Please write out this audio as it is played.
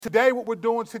Today, what we're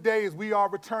doing today is we are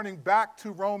returning back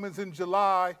to Romans in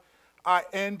July. I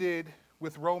ended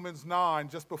with Romans 9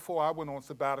 just before I went on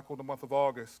sabbatical the month of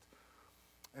August.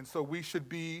 And so we should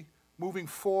be moving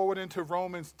forward into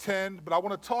Romans 10, but I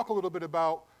want to talk a little bit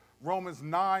about Romans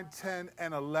 9, 10,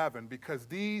 and 11 because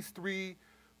these three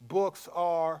books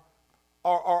are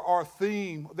our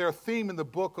theme. They're a theme in the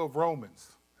book of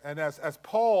Romans. And as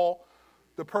Paul,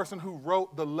 the person who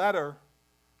wrote the letter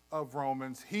of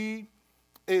Romans, he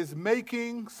is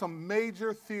making some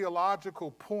major theological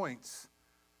points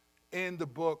in the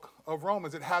book of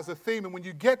Romans. It has a theme. And when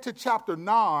you get to chapter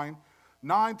 9,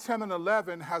 10, and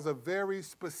 11 has a very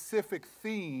specific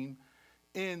theme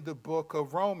in the book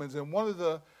of Romans. And one of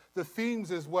the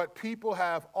themes is what people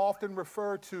have often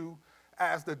referred to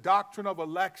as the doctrine of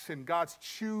election, God's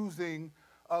choosing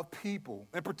of people.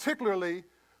 And particularly,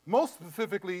 most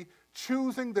specifically,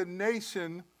 choosing the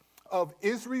nation of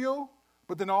Israel,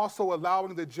 but then also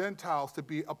allowing the Gentiles to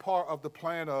be a part of the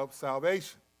plan of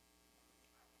salvation.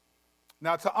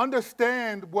 Now, to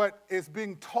understand what is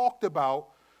being talked about,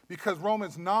 because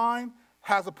Romans 9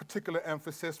 has a particular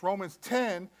emphasis, Romans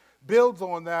 10 builds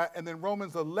on that, and then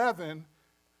Romans 11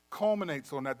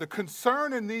 culminates on that. The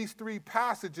concern in these three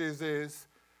passages is,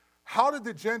 how did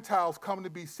the Gentiles come to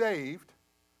be saved?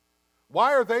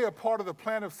 Why are they a part of the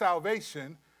plan of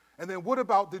salvation? And then what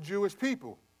about the Jewish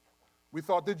people? We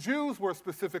thought the Jews were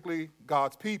specifically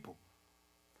God's people.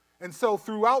 And so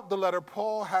throughout the letter,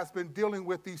 Paul has been dealing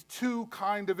with these two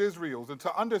kind of Israels. And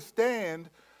to understand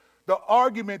the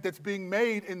argument that's being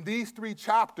made in these three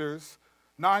chapters,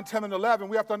 9, 10, and 11,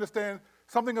 we have to understand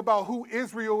something about who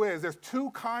Israel is. There's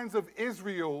two kinds of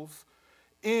Israels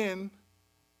in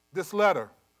this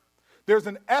letter. There's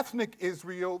an ethnic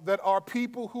Israel that are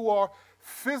people who are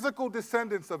physical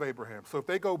descendants of Abraham. So if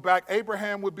they go back,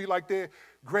 Abraham would be like their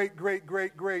great, great,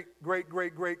 great, great, great,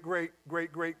 great, great, great, great,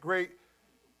 great, great,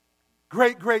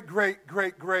 great, great, great, great,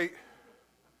 great,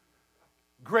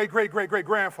 great, great, great, great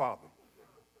grandfather.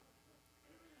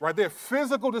 Right? They're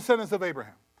physical descendants of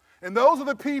Abraham. And those are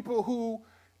the people who,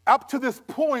 up to this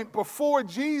point, before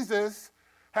Jesus,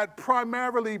 had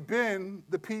primarily been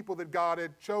the people that God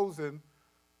had chosen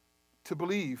to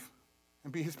believe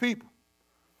and be his people.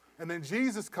 And then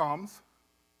Jesus comes,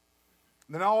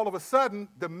 and then all of a sudden,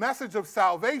 the message of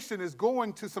salvation is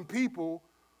going to some people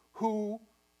who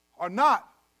are not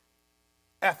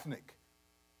ethnic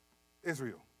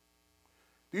Israel.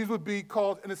 These would be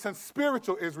called, in a sense,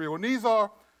 spiritual Israel. And these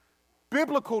are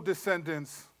biblical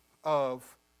descendants of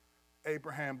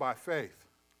Abraham by faith.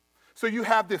 So you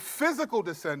have the physical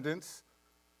descendants,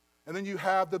 and then you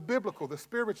have the biblical, the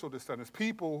spiritual descendants,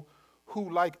 people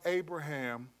who, like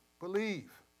Abraham,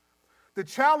 believe. The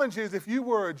challenge is if you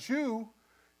were a Jew,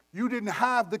 you didn't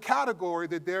have the category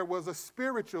that there was a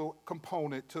spiritual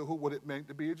component to what it meant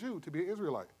to be a Jew, to be an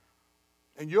Israelite.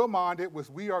 In your mind, it was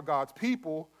we are God's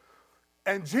people.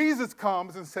 And Jesus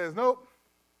comes and says, nope,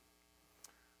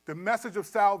 the message of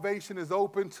salvation is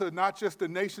open to not just the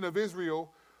nation of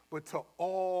Israel, but to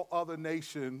all other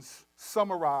nations,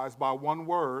 summarized by one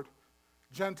word,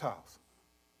 Gentiles.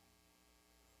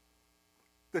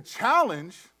 The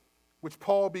challenge, which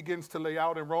Paul begins to lay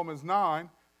out in Romans 9,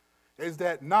 is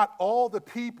that not all the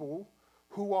people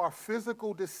who are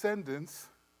physical descendants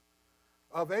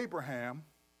of Abraham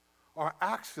are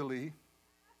actually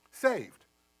saved.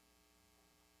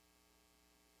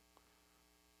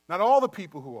 Not all the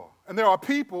people who are. And there are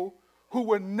people who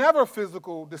were never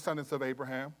physical descendants of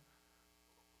Abraham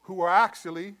who are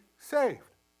actually saved.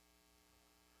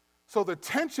 So the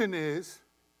tension is,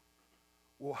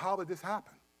 well, how did this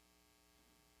happen?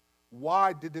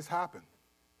 Why did this happen?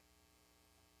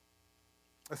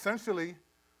 Essentially,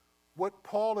 what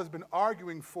Paul has been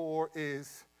arguing for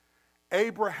is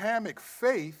Abrahamic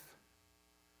faith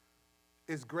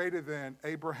is greater than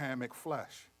Abrahamic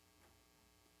flesh.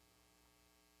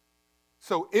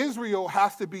 So Israel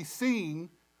has to be seen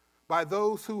by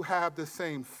those who have the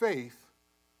same faith,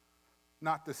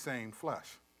 not the same flesh.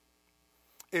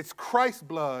 It's Christ's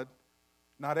blood,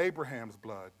 not Abraham's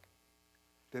blood,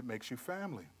 that makes you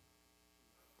family.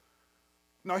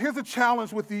 Now, here's a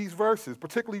challenge with these verses,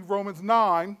 particularly Romans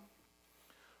 9.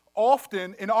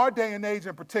 Often, in our day and age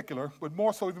in particular, but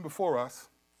more so even before us,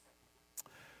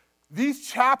 these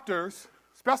chapters,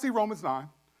 especially Romans 9,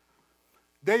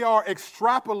 they are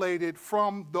extrapolated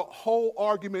from the whole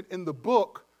argument in the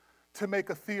book to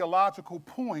make a theological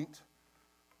point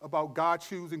about God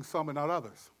choosing some and not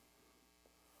others.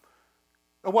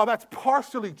 And while that's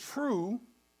partially true,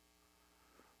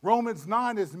 Romans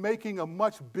 9 is making a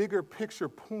much bigger picture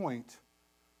point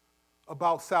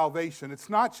about salvation. It's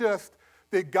not just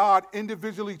that God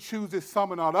individually chooses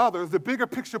some and not others. The bigger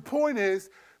picture point is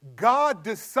God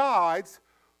decides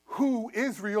who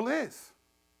Israel is.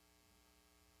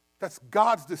 That's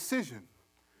God's decision.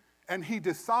 And he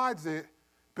decides it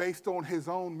based on his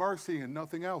own mercy and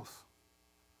nothing else.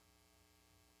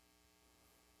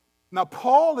 Now,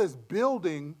 Paul is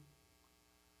building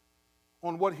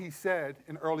on what he said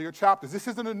in earlier chapters. This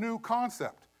isn't a new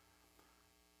concept.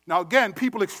 Now, again,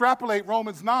 people extrapolate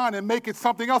Romans 9 and make it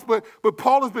something else, but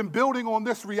Paul has been building on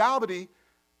this reality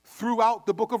throughout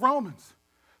the book of Romans,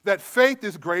 that faith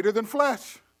is greater than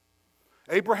flesh.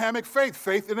 Abrahamic faith,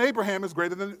 faith in Abraham is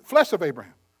greater than the flesh of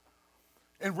Abraham.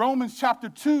 In Romans chapter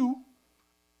 2,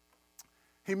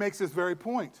 he makes this very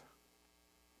point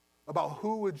about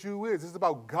who a Jew is. It's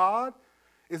about God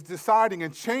is deciding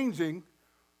and changing,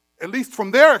 at least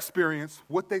from their experience,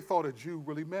 what they thought a Jew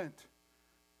really meant.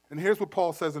 And here's what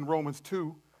Paul says in Romans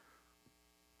 2,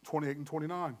 28 and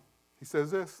 29. He says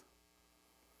this: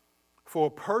 for a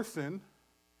person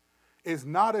is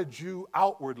not a Jew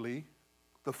outwardly,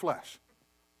 the flesh.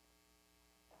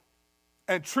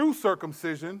 And true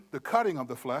circumcision, the cutting of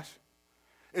the flesh,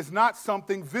 is not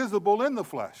something visible in the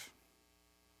flesh.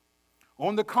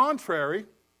 On the contrary,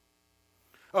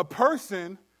 a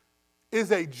person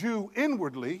is a Jew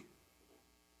inwardly,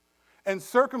 and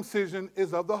circumcision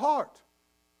is of the heart.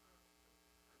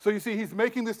 So you see, he's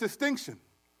making this distinction.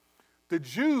 The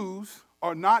Jews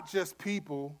are not just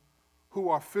people who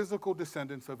are physical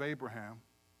descendants of Abraham.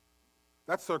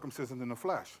 That's circumcision in the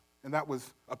flesh. And that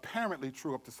was apparently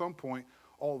true up to some point,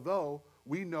 although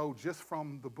we know just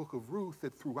from the book of Ruth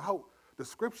that throughout the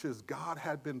scriptures, God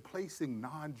had been placing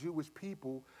non-Jewish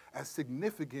people as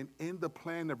significant in the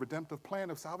plan, the redemptive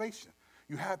plan of salvation.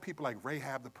 You have people like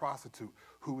Rahab the prostitute,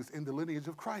 who was in the lineage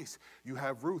of Christ. You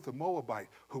have Ruth, a Moabite,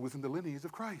 who was in the lineage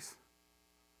of Christ.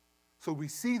 So we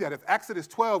see that if Exodus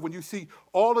 12, when you see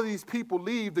all of these people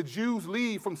leave, the Jews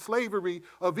leave from slavery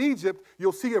of Egypt,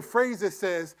 you'll see a phrase that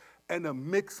says, and a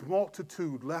mixed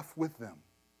multitude left with them.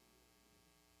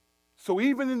 So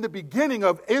even in the beginning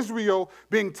of Israel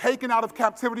being taken out of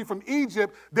captivity from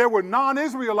Egypt, there were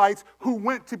non-Israelites who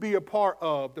went to be a part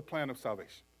of the plan of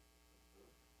salvation.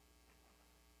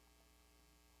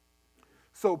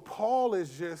 So Paul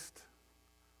is just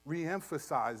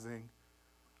re-emphasizing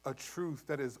a truth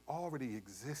that has already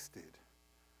existed,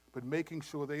 but making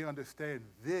sure they understand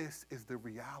this is the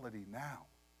reality now.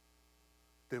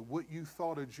 That what you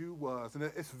thought a Jew was, and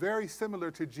it's very similar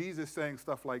to Jesus saying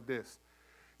stuff like this.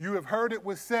 You have heard it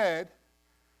was said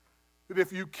that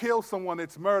if you kill someone,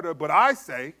 it's murder, but I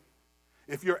say,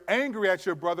 if you're angry at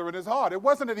your brother in his heart, it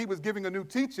wasn't that he was giving a new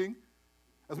teaching.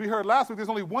 As we heard last week, there's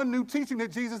only one new teaching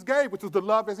that Jesus gave, which was to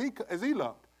love as he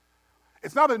loved.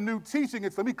 It's not a new teaching.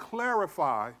 It's let me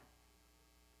clarify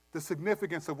the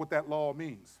significance of what that law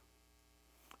means.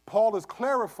 Paul is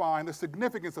clarifying the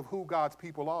significance of who God's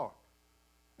people are.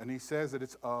 And he says that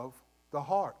it's of the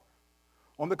heart.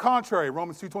 On the contrary,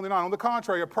 Romans 2:29, on the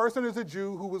contrary, a person is a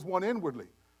Jew who was one inwardly.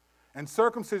 And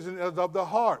circumcision is of the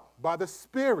heart, by the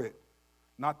Spirit,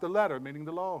 not the letter, meaning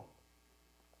the law.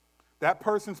 That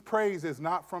person's praise is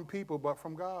not from people, but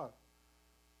from God.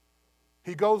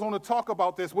 He goes on to talk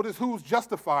about this. Who's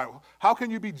justified? How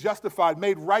can you be justified,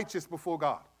 made righteous before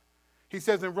God? He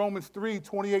says in Romans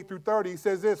 3:28 through 30, he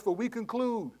says this, for we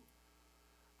conclude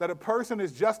that a person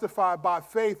is justified by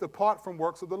faith apart from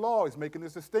works of the law. He's making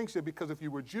this distinction because if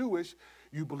you were Jewish,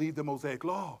 you believed the Mosaic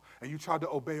law, and you tried to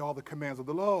obey all the commands of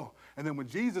the law. And then when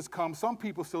Jesus comes, some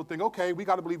people still think, okay, we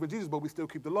got to believe in Jesus, but we still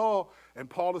keep the law. And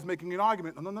Paul is making an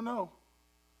argument. No.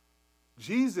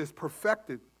 Jesus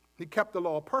perfected. He kept the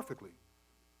law perfectly.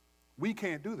 We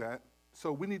can't do that,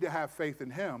 so we need to have faith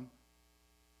in him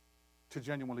to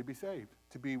genuinely be saved,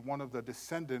 to be one of the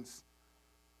descendants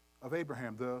of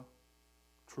Abraham, the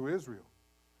true Israel.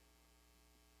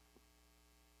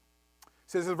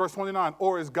 It says in verse 29,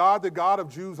 or is God the God of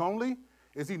Jews only?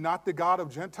 Is he not the God of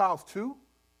Gentiles too?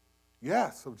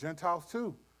 Yes, of Gentiles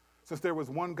too. Since there was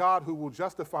one God who will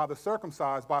justify the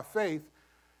circumcised by faith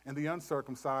and the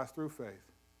uncircumcised through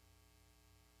faith.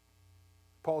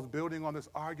 Paul's building on this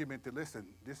argument that, listen,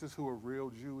 this is who a real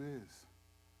Jew is.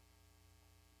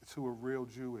 It's who a real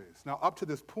Jew is. Now, up to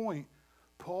this point,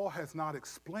 Paul has not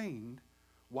explained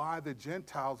why the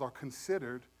Gentiles are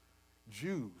considered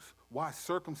Jews, why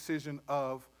circumcision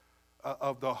of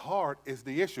the heart is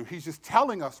the issue. He's just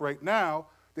telling us right now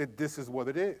that this is what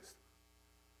it is.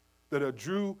 That a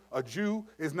Jew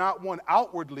is not one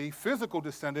outwardly physical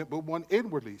descendant, but one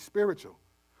inwardly spiritual.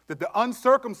 That the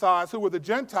uncircumcised, who are the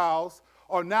Gentiles,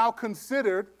 are now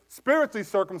considered spiritually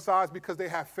circumcised because they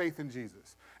have faith in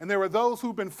Jesus. And there are those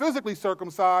who've been physically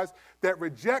circumcised that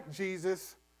reject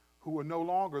Jesus who are no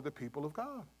longer the people of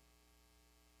God.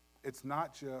 It's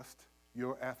not just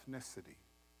your ethnicity.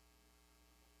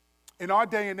 In our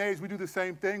day and age, we do the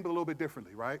same thing, but a little bit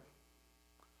differently, right?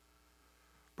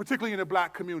 Particularly in the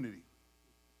black community.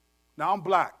 Now, I'm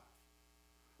black,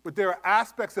 but there are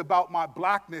aspects about my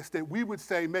blackness that we would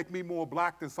say make me more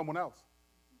black than someone else,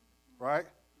 right?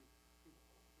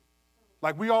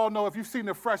 Like we all know, if you've seen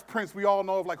The Fresh Prince, we all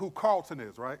know of like who Carlton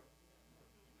is, right?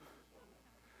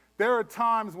 There are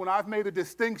times when I've made a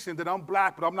distinction that I'm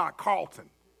black, but I'm not Carlton.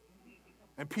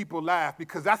 And people laugh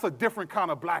because that's a different kind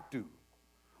of black dude.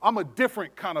 I'm a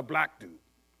different kind of black dude.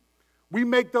 We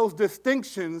make those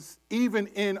distinctions even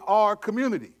in our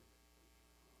community.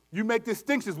 You make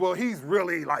distinctions, well, he's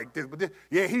really like this, but this,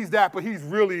 yeah, he's that, but he's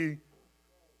really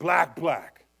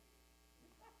black.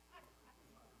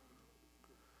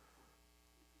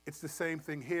 It's the same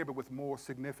thing here, but with more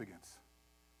significance.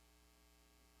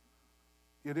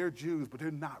 Yeah, they're Jews, but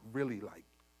they're not really like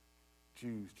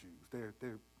Jews. They're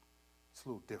it's a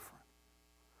little different.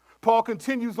 Paul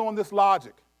continues on this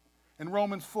logic in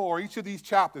Romans 4. Each of these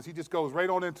chapters, he just goes right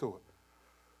on into it.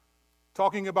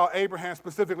 Talking about Abraham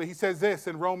specifically, he says this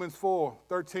in Romans 4,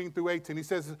 13 through 18. He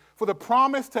says, for the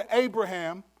promise to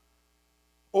Abraham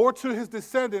or to his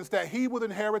descendants that he would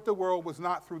inherit the world was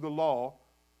not through the law,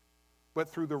 but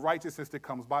through the righteousness that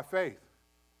comes by faith.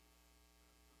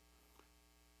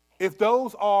 If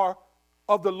those are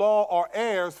of the law are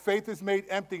heirs, faith is made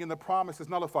empty and the promise is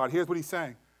nullified. Here's what he's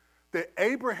saying. That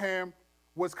Abraham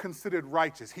was considered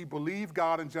righteous. He believed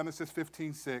God in Genesis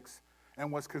 15:6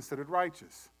 and was considered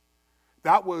righteous.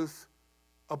 That was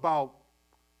about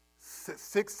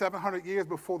 700 years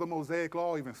before the Mosaic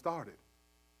law even started.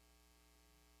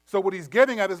 So what he's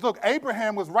getting at is, look,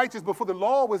 Abraham was righteous before the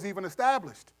law was even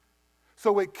established.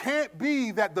 So it can't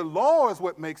be that the law is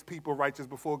what makes people righteous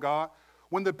before God,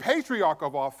 when the patriarch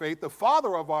of our faith, the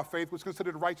father of our faith, was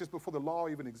considered righteous before the law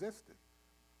even existed.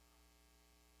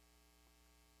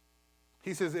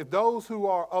 He says, if those who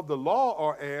are of the law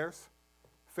are heirs,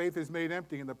 faith is made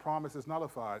empty and the promise is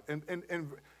nullified.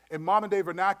 In modern day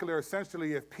vernacular,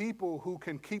 essentially, if people who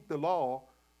can keep the law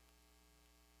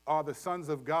are the sons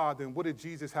of God, then what did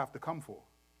Jesus have to come for?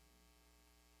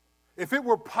 If it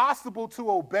were possible to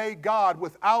obey God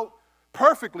without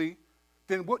perfectly,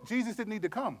 then what Jesus didn't need to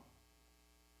come.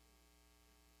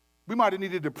 We might have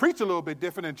needed to preach a little bit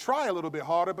different and try a little bit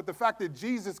harder, but the fact that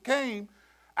Jesus came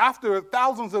after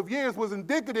thousands of years was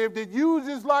indicative that you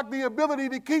just lack the ability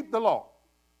to keep the law.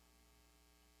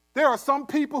 There are some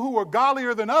people who are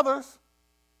godlier than others,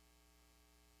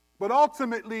 but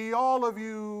ultimately all of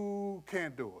you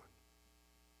can't do it.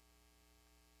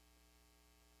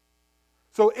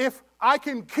 So if I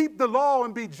can keep the law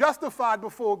and be justified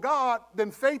before God,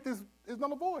 then faith is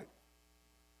null and void.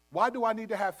 Why do I need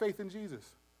to have faith in Jesus?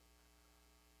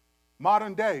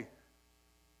 Modern day,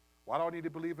 why do I need to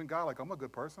believe in God? Like, I'm a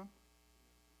good person.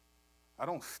 I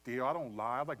don't steal. I don't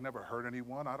lie. I've never hurt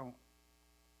anyone.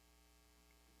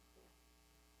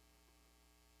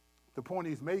 The point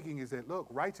he's making is that, look,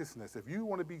 righteousness, if you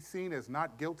want to be seen as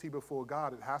not guilty before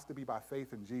God, it has to be by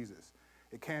faith in Jesus.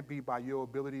 It can't be by your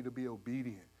ability to be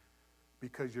obedient,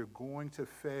 because you're going to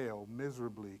fail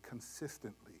miserably,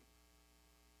 consistently.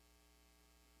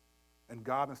 And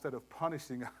God, instead of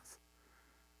punishing us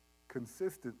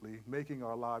consistently, making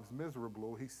our lives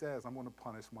miserable, he says, I'm going to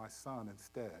punish my son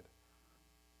instead.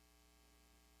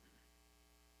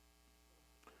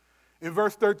 In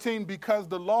verse 13, because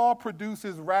the law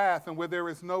produces wrath, and where there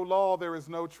is no law, there is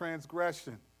no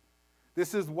transgression.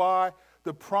 This is why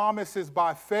the promise is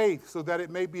by faith, so that it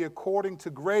may be according to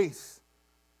grace,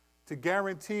 to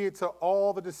guarantee it to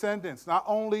all the descendants, not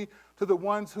only to the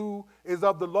ones who is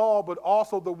of the law, but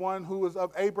also the one who is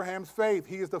of Abraham's faith.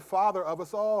 He is the father of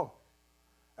us all.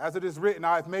 As it is written,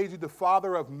 I have made you the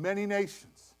father of many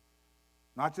nations,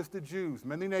 not just the Jews,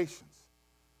 many nations.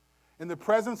 In the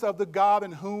presence of the God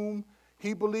in whom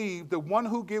he believed, the one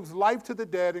who gives life to the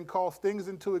dead and calls things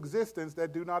into existence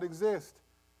that do not exist.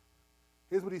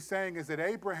 Here's what he's saying is that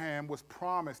Abraham was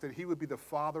promised that he would be the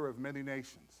father of many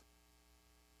nations.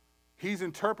 He's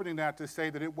interpreting that to say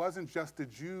that it wasn't just the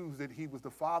Jews that he was the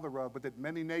father of, but that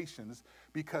many nations,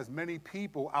 because many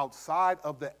people outside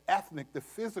of the ethnic, the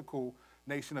physical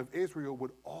nation of Israel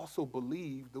would also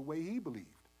believe the way he believed.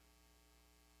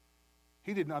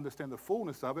 He didn't understand the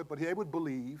fullness of it, but he would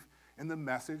believe in the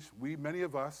message. Many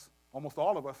of us, almost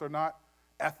all of us, are not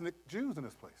ethnic Jews in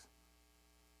this place.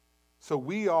 So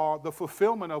we are the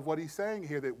fulfillment of what he's saying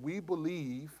here, that we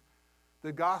believe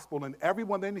the gospel. And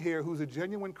everyone in here who's a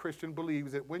genuine Christian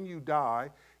believes that when you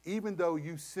die, even though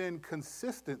you sin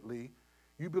consistently,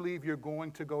 you believe you're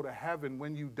going to go to heaven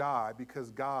when you die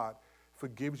because God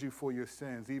forgives you for your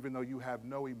sins, even though you have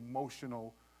no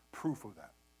emotional proof of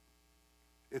that.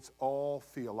 It's all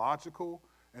theological,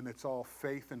 and it's all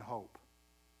faith and hope.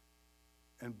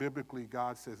 And biblically,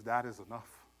 God says that is enough.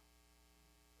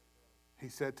 He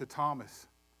said to Thomas,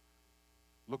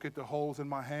 look at the holes in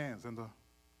my hands and the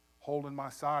hole in my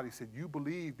side. He said, you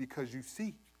believe because you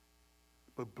see.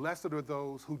 But blessed are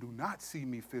those who do not see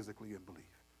me physically and believe.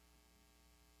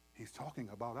 He's talking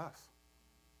about us.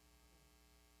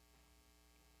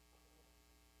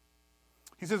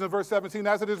 He says in verse 17,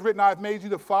 as it is written, I have made you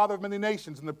the father of many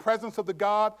nations, in the presence of the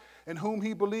God in whom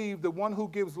he believed, the one who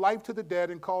gives life to the dead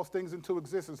and calls things into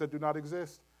existence that do not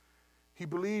exist. He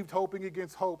believed, hoping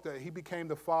against hope, that he became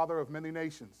the father of many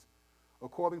nations.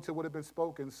 According to what had been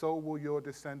spoken, so will your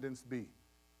descendants be.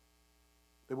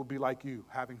 They will be like you,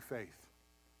 having faith.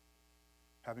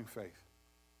 Having faith.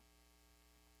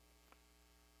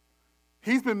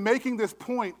 He's been making this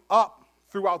point up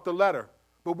throughout the letter.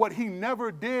 But what he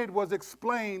never did was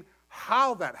explain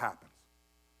how that happens.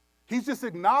 He's just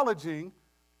acknowledging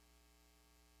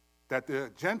that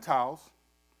the Gentiles,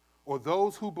 or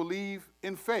those who believe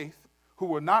in faith,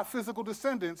 who are not physical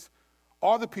descendants,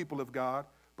 are the people of God,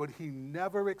 but he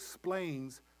never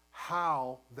explains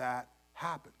how that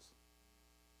happens.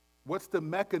 What's the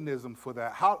mechanism for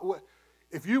that?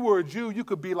 If you were a Jew, you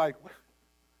could be like,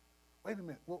 wait a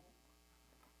minute, well,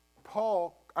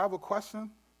 Paul, I have a question.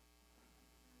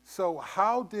 So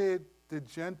how did the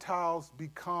Gentiles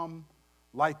become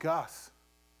like us?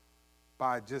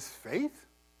 By just faith?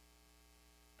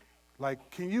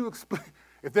 Like, can you explain?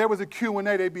 If there was a Q&A,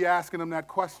 they'd be asking them that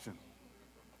question.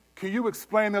 Can you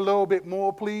explain a little bit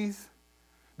more, please?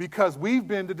 Because we've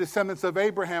been the descendants of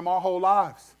Abraham our whole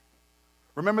lives.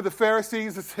 Remember the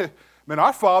Pharisees that said, man,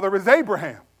 our father is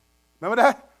Abraham. Remember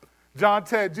that? John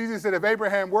 10, Jesus said, if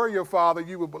Abraham were your father,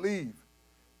 you would believe.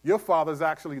 Your father's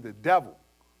actually the devil.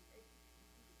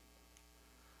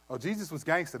 Oh, Jesus was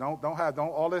gangster. Don't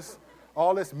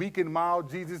all this meek and mild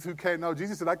Jesus who came. No,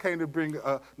 Jesus said, I came to bring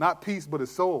not peace, but a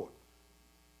sword.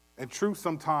 And truth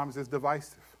sometimes is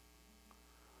divisive.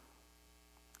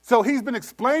 So he's been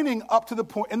explaining up to the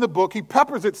point in the book, he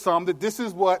peppers it some, that this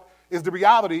is what is the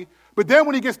reality. But then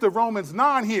when he gets to Romans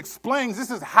 9, he explains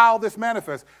this is how this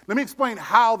manifests. Let me explain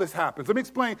how this happens. Let me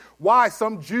explain why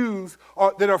some Jews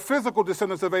that are physical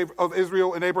descendants of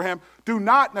Israel and Abraham do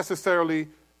not necessarily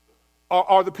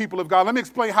are the people of God. Let me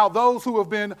explain how those who have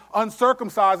been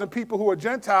uncircumcised and people who are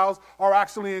Gentiles are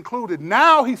actually included.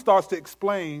 Now he starts to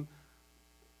explain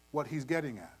what he's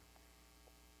getting at.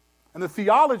 And the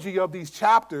theology of these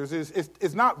chapters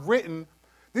is not written,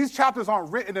 these chapters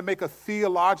aren't written to make a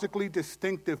theologically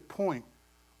distinctive point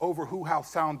over who has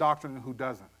sound doctrine and who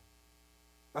doesn't.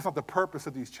 That's not the purpose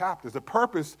of these chapters. The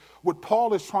purpose, what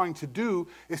Paul is trying to do,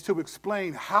 is to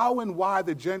explain how and why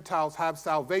the Gentiles have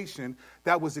salvation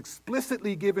that was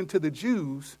explicitly given to the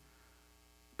Jews,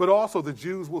 but also the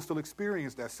Jews will still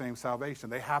experience that same salvation.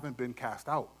 They haven't been cast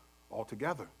out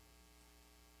altogether.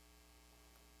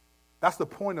 That's the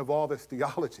point of all this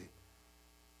theology.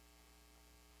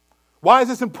 Why is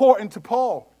this important to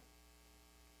Paul?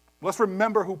 Let's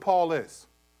remember who Paul is.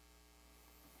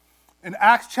 In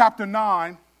Acts chapter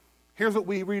 9, here's what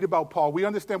we read about Paul. We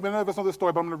understand, none of us know the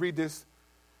story, but I'm going to read this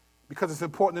because it's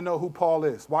important to know who Paul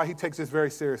is, why he takes this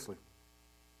very seriously.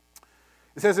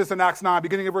 It says this in Acts 9,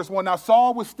 beginning of verse 1. Now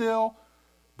Saul was still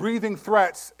breathing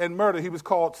threats and murder. He was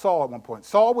called Saul at one point.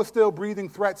 Saul was still breathing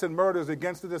threats and murders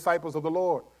against the disciples of the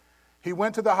Lord. He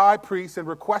went to the high priest and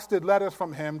requested letters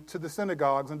from him to the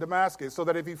synagogues in Damascus, so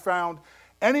that if he found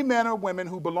any men or women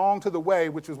who belonged to the way,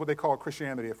 which is what they called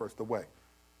Christianity at first, the way,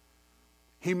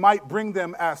 he might bring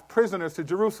them as prisoners to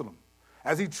Jerusalem.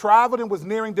 As he traveled and was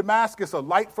nearing Damascus, a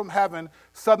light from heaven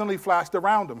suddenly flashed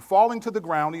around him. Falling to the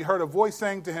ground, he heard a voice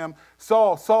saying to him,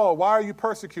 Saul, Saul, why are you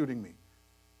persecuting me?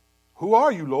 Who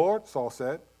are you, Lord? Saul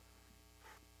said.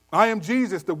 I am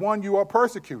Jesus, the one you are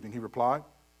persecuting, he replied.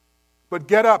 But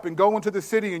get up and go into the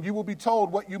city, and you will be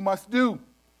told what you must do.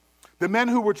 The men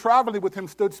who were traveling with him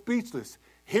stood speechless,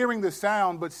 hearing the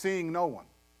sound but seeing no one.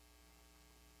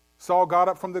 Saul got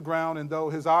up from the ground, and though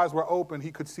his eyes were open, he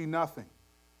could see nothing.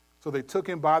 So they took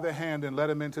him by the hand and led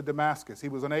him into Damascus. He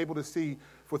was unable to see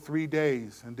for 3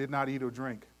 days and did not eat or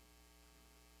drink.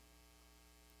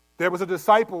 There was a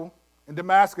disciple in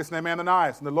Damascus named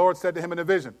Ananias, and the Lord said to him in a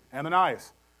vision,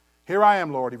 Ananias, here I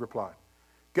am, Lord, he replied.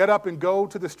 Get up and go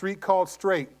to the street called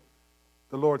Straight,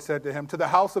 the Lord said to him, to the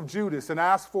house of Judas, and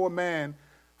ask for a man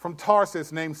from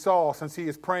Tarsus named Saul, since he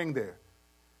is praying there.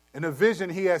 In a vision,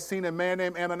 he has seen a man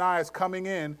named Ananias coming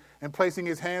in and placing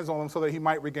his hands on him so that he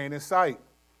might regain his sight.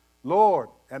 Lord,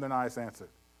 Ananias answered,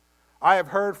 I have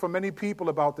heard from many people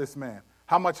about this man,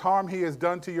 how much harm he has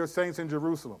done to your saints in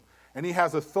Jerusalem. And he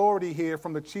has authority here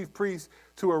from the chief priest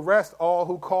to arrest all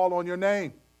who call on your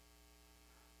name.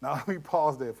 Now, let me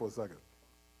pause there for a second.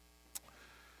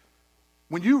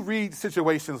 When you read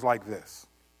situations like this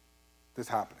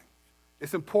happening,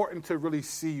 it's important to really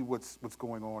see what's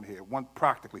going on here, one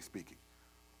practically speaking.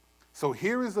 So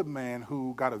here is a man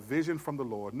who got a vision from the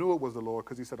Lord, knew it was the Lord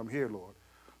because he said, I'm here, Lord.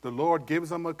 The Lord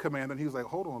gives him a command, and he was like,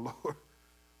 hold on, Lord,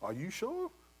 are you sure?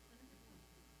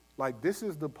 Like, this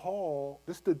is the Paul,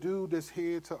 this is the dude that's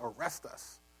here to arrest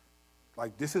us.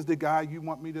 Like, this is the guy you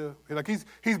want me to, like,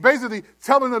 he's basically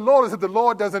telling the Lord as if the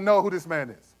Lord doesn't know who this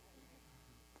man is.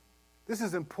 This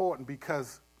is important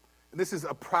because, and this is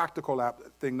a practical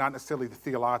thing, not necessarily the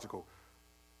theological,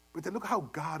 but then look how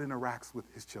God interacts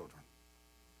with his children.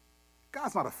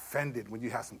 God's not offended when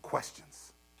you have some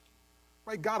questions,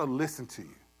 right? God will listen to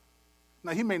you.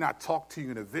 Now, he may not talk to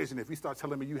you in a vision. If you start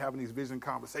telling me you having these vision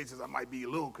conversations, I might be a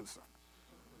little concerned,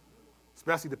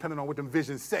 especially depending on what them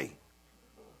visions say.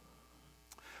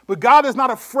 But God is not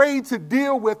afraid to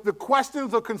deal with the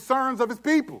questions or concerns of his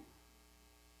people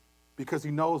because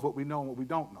he knows what we know and what we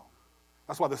don't know.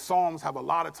 That's why the Psalms have a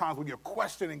lot of times when you're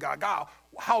questioning God, God,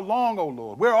 how long, O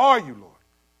Lord? Where are you, Lord?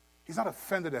 He's not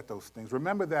offended at those things.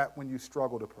 Remember that when you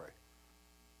struggle to pray.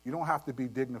 You don't have to be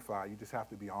dignified. You just have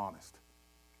to be honest.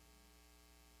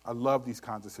 I love these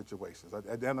kinds of situations.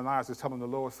 Ananias is telling the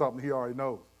Lord something he already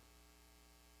knows.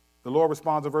 The Lord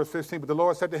responds in verse 15, but the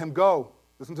Lord said to him, go,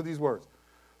 listen to these words.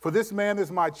 For this man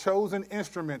is my chosen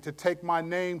instrument to take my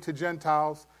name to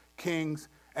Gentiles, kings,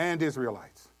 and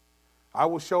Israelites. I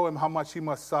will show him how much he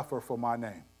must suffer for my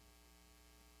name.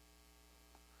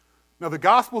 Now, the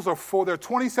Gospels are four. There are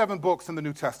 27 books in the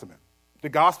New Testament. The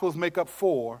Gospels make up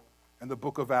 4, and the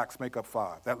book of Acts make up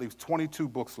 5. That leaves 22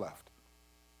 books left.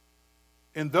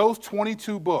 In those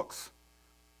 22 books,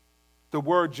 the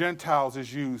word Gentiles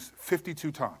is used 52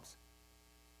 times.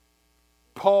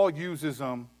 Paul uses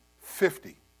them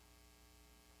 50.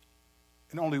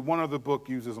 And only one other book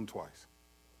uses them twice.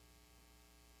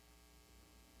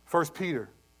 1 Peter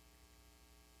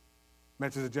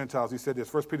mentions the Gentiles. He said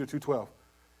this, 1 Peter 2:12.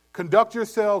 Conduct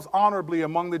yourselves honorably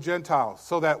among the Gentiles,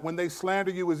 so that when they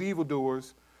slander you as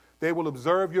evildoers, they will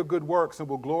observe your good works and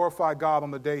will glorify God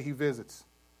on the day he visits.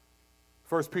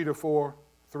 1 Peter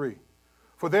 4:3.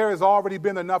 For there has already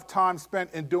been enough time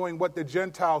spent in doing what the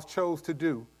Gentiles chose to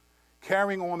do,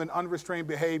 carrying on an unrestrained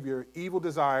behavior, evil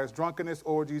desires, drunkenness,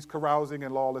 orgies, carousing,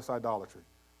 and lawless idolatry.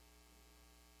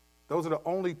 Those are the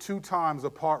only 2 times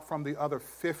apart from the other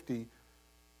 50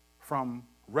 from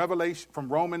Revelation, from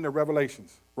Romans to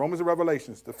Revelations. Romans and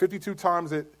Revelations. The 52 times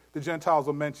that the Gentiles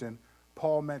are mentioned,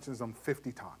 Paul mentions them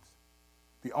 50 times.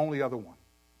 The only other one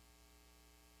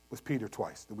was Peter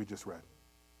twice that we just read.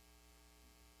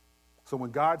 So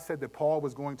when God said that Paul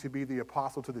was going to be the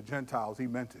apostle to the Gentiles, he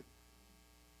meant it.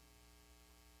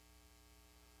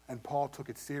 And Paul took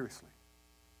it seriously.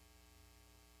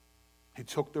 He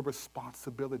took the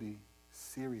responsibility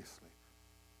seriously.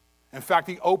 In fact,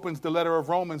 he opens the letter of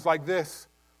Romans like this.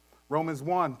 Romans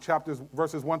 1,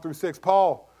 verses 1 through 6.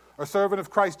 Paul, a servant of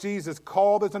Christ Jesus,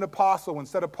 called as an apostle and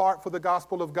set apart for the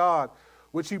gospel of God,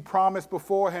 which he promised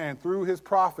beforehand through his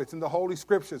prophets in the Holy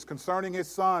Scriptures concerning his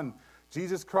Son,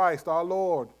 Jesus Christ, our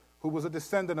Lord, who was a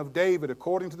descendant of David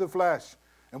according to the flesh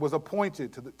and was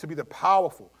appointed to be the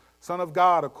powerful Son of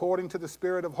God according to the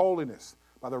Spirit of holiness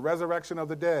by the resurrection of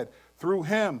the dead. Through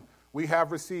him we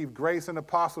have received grace and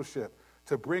apostleship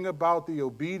to bring about the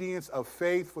obedience of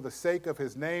faith for the sake of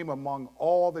his name among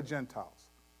all the Gentiles,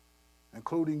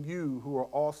 including you who are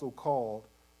also called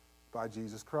by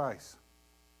Jesus Christ.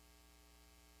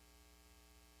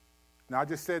 Now, I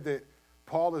just said that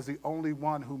Paul is the only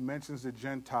one who mentions the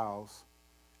Gentiles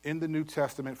in the New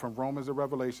Testament from Romans to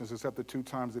Revelations, except the 2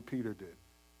 times that Peter did.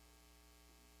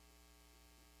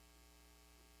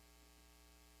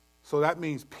 So that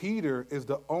means Peter is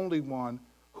the only one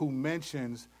who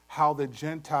mentions how the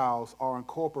Gentiles are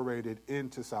incorporated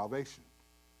into salvation.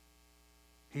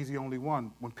 He's the only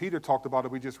one. When Peter talked about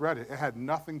it, we just read it. It had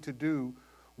nothing to do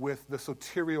with the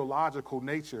soteriological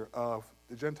nature of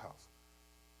the Gentiles.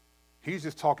 He's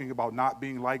just talking about not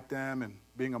being like them and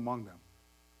being among them.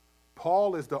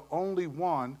 Paul is the only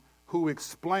one who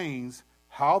explains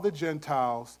how the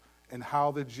Gentiles and how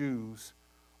the Jews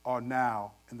are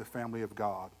now in the family of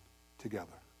God together.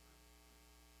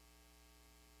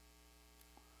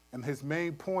 And his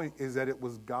main point is that it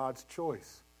was God's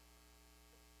choice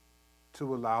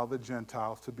to allow the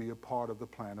Gentiles to be a part of the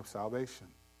plan of salvation.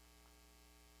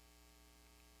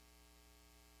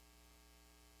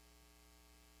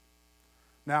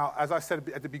 Now, as I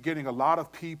said at the beginning, a lot of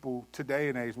people today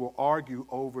and age will argue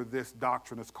over this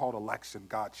doctrine. It's called election,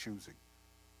 God choosing.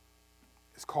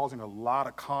 It's causing a lot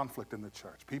of conflict in the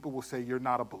church. People will say you're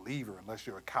not a believer unless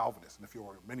you're a Calvinist, and if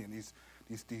you're many in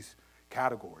these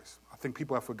categories. I think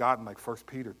people have forgotten like 1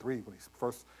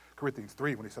 Corinthians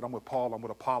 3, when he said, I'm with Paul, I'm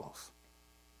with Apollos.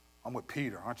 I'm with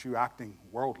Peter. Aren't you acting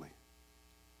worldly?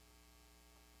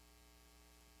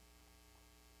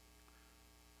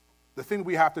 The thing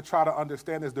we have to try to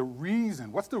understand is the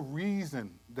reason. What's the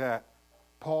reason that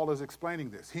Paul is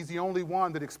explaining this? He's the only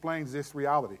one that explains this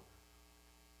reality.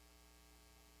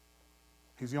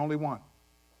 He's the only one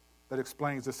that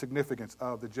explains the significance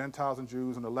of the Gentiles and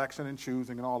Jews and election and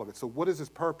choosing and all of it. So what is his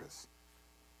purpose?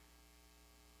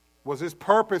 Was his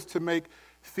purpose to make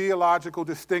theological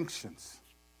distinctions?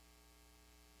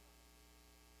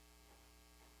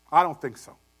 I don't think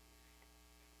so.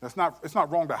 It's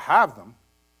not wrong to have them,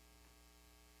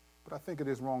 but I think it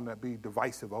is wrong to be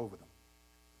divisive over them.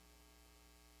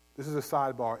 This is a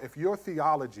sidebar. If your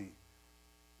theology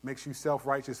makes you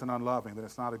self-righteous and unloving, then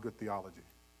it's not a good theology.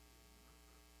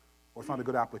 Or it's not a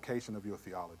good application of your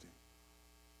theology.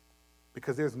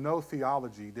 Because there's no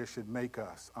theology that should make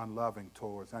us unloving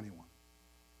towards anyone.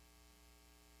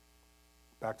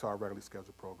 Back to our regularly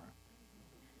scheduled program.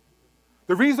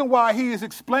 The reason why he is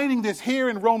explaining this here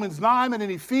in Romans 9 and in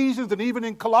Ephesians and even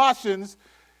in Colossians,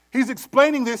 he's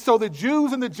explaining this so the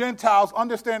Jews and the Gentiles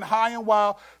understand high and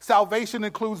wild salvation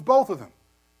includes both of them.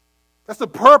 That's the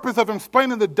purpose of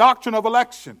explaining the doctrine of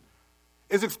election.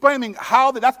 Is explaining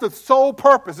how that's the sole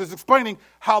purpose, is explaining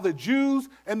how the Jews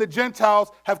and the Gentiles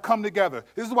have come together.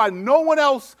 This is why no one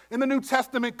else in the New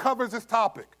Testament covers this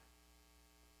topic.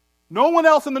 No one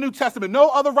else in the New Testament, no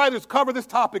other writers cover this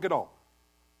topic at all.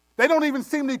 They don't even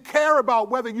seem to care about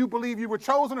whether you believe you were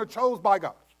chosen or chose by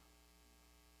God.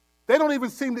 They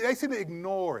seem to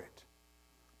ignore it.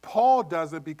 Paul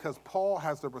does it because Paul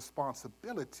has the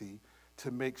responsibility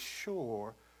to make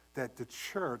sure that the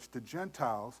church, the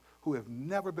Gentiles, who have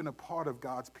never been a part of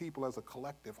God's people as a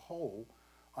collective whole,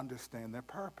 understand their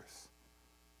purpose.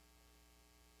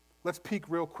 Let's peek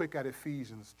real quick at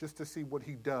Ephesians just to see what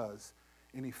he does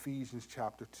in Ephesians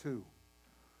chapter 2.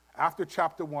 After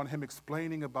chapter 1, him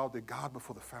explaining about that God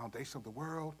before the foundation of the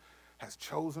world has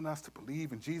chosen us to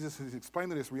believe in Jesus, he's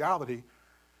explaining this reality.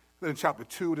 Then in chapter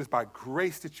 2, it is by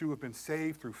grace that you have been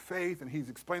saved through faith, and he's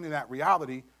explaining that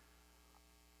reality.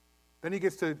 Then he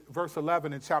gets to verse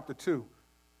 11 in chapter 2.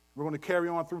 We're going to carry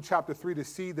on through chapter 3 to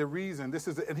see the reason.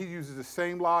 And he uses the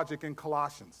same logic in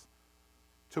Colossians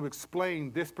to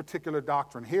explain this particular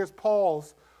doctrine. Here's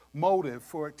Paul's motive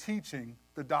for teaching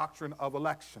the doctrine of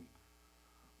election.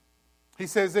 He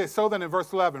says this, so then in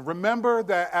verse 11, remember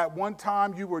that at one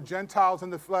time you were Gentiles in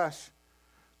the flesh,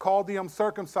 called the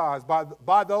uncircumcised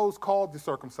by those called the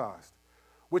circumcised,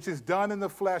 which is done in the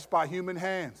flesh by human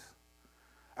hands.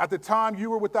 At the time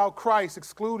you were without Christ,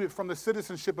 excluded from the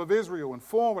citizenship of Israel and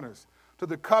foreigners to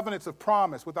the covenants of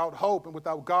promise, without hope and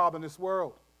without God in this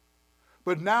world.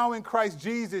 But now in Christ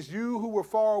Jesus, you who were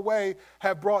far away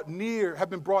have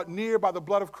been brought near by the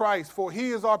blood of Christ. For he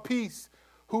is our peace,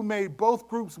 who made both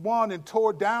groups one and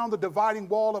tore down the dividing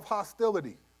wall of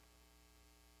hostility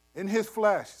in his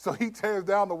flesh. So he tears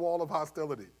down the wall of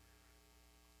hostility.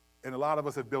 And a lot of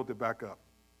us have built it back up.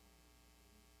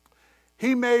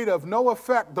 He made of no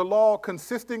effect the law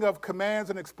consisting of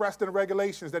commands and expressed in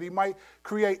regulations, that he might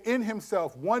create in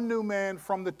himself one new man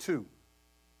from the two,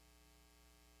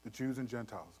 the Jews and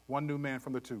Gentiles, one new man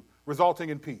from the two, resulting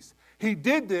in peace. He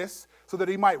did this so that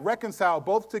he might reconcile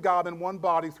both to God in one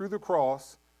body through the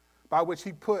cross, by which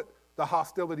he put the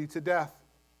hostility to death.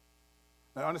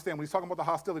 Now understand, when he's talking about the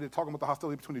hostility, he's talking about the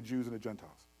hostility between the Jews and the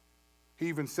Gentiles. He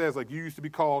even says, like, you used to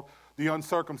be called the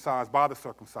uncircumcised by the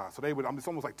circumcised. So it's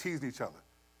almost like teasing each other.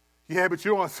 Yeah, but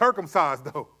you're uncircumcised,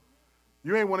 though.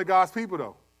 You ain't one of God's people,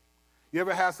 though. You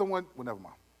ever had someone, well, never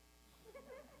mind.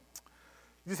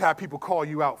 You just have people call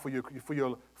you out for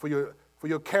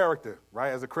your character, right,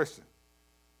 as a Christian.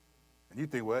 And you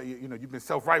think, well, you've been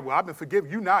self-right. Well, I've been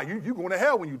forgiven. You not. You going to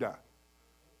hell when you die.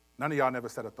 None of y'all never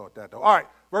said or thought that, though. All right,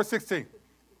 verse 16.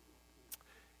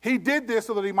 He did this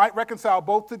so that he might reconcile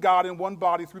both to God in one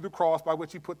body through the cross, by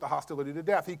which he put the hostility to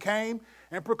death. He came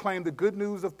and proclaimed the good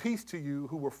news of peace to you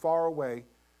who were far away,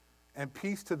 and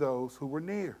peace to those who were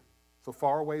near. So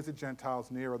far away is the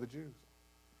Gentiles, near are the Jews.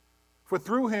 For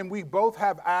through him we both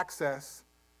have access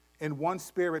in one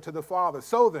spirit to the Father.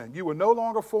 So then, you were no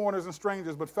longer foreigners and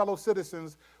strangers, but fellow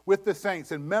citizens with the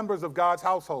saints and members of God's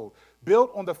household,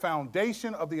 built on the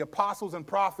foundation of the apostles and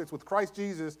prophets, with Christ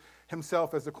Jesus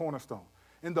himself as the cornerstone.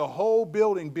 And the whole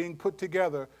building being put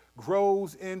together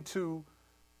grows into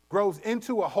grows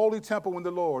into a holy temple in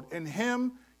the Lord. In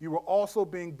him you are also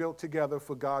being built together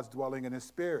for God's dwelling in his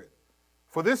Spirit.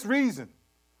 For this reason,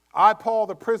 I, Paul,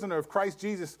 the prisoner of Christ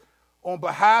Jesus, on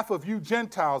behalf of you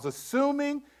Gentiles,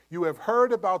 assuming you have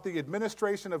heard about the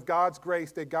administration of God's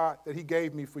grace that he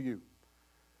gave me for you.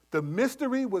 The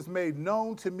mystery was made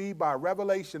known to me by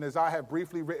revelation, as I have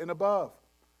briefly written above.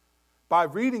 By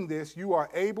reading this, you are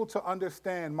able to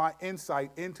understand my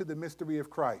insight into the mystery of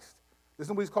Christ.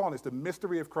 Listen to what he's calling this. The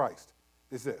mystery of Christ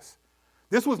is this.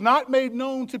 This was not made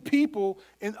known to people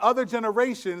in other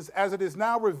generations as it is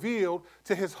now revealed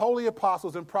to his holy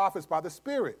apostles and prophets by the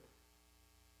Spirit.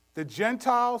 The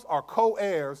Gentiles are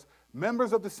co-heirs,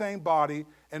 members of the same body,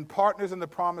 and partners in the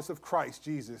promise of Christ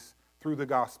Jesus through the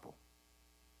gospel.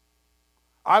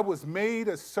 I was made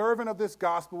a servant of this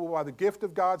gospel by the gift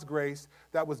of God's grace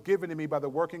that was given to me by the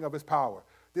working of his power.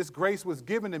 This grace was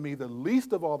given to me, the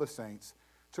least of all the saints,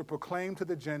 to proclaim to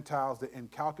the Gentiles the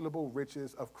incalculable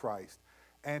riches of Christ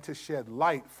and to shed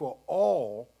light for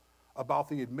all about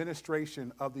the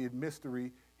administration of the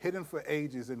mystery hidden for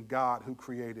ages in God who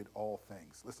created all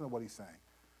things. Listen to what he's saying.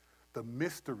 The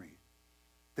mystery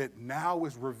that now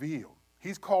is revealed.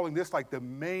 He's calling this like the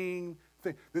main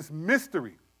thing. This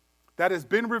mystery that has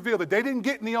been revealed that they didn't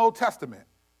get in the Old Testament,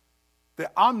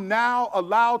 that I'm now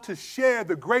allowed to share.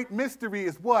 The great mystery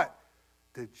is what?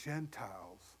 The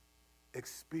Gentiles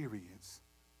experience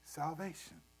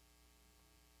salvation.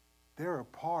 They're a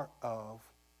part of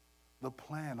the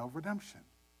plan of redemption.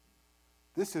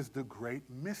 This is the great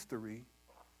mystery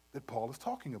that Paul is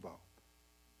talking about.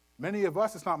 Many of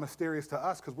us, it's not mysterious to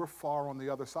us because we're far on the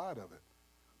other side of it.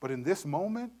 But in this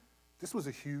moment, this was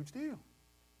a huge deal.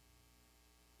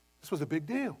 This was a big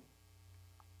deal.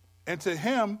 And to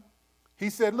him,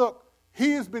 he said, look,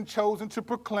 he has been chosen to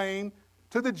proclaim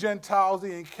to the Gentiles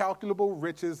the incalculable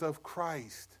riches of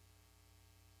Christ.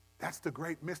 That's the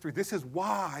great mystery. This is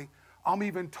why I'm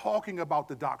even talking about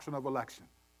the doctrine of election.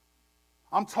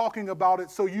 I'm talking about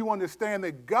it so you understand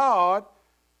that God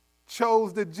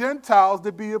chose the Gentiles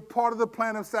to be a part of the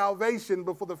plan of salvation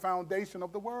before the foundation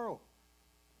of the world.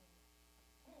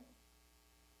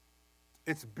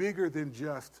 It's bigger than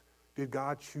just, did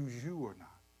God choose you or not?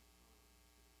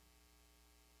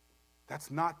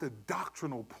 That's not the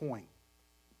doctrinal point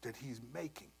that he's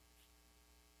making.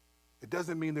 It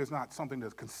doesn't mean there's not something to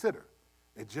consider.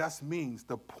 It just means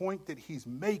the point that he's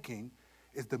making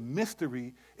is the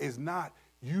mystery is not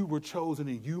you were chosen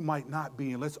and you might not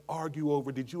be, and let's argue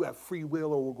over did you have free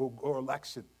will or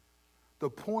election. The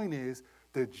point is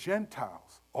the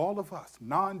Gentiles, all of us,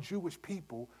 non-Jewish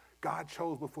people, God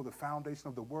chose before the foundation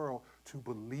of the world to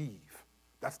believe.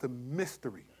 That's the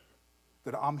mystery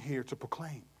that I'm here to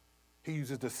proclaim. He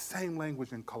uses the same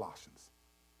language in Colossians.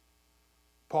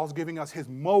 Paul's giving us his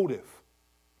motive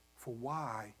for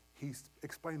why he's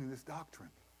explaining this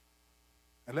doctrine.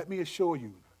 And let me assure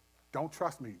you, don't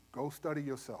trust me, go study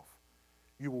yourself.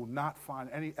 You will not find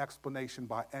any explanation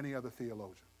by any other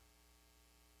theologian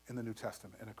in the New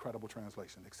Testament in a credible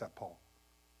translation except Paul.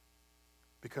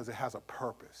 Because it has a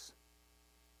purpose.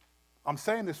 I'm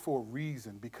saying this for a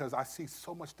reason because I see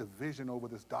so much division over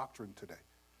this doctrine today.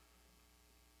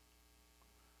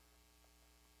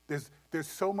 There's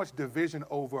so much division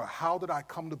over how did I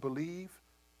come to believe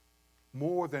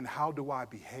more than how do I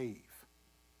behave.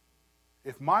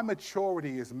 If my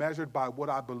maturity is measured by what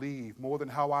I believe more than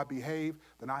how I behave,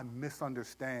 then I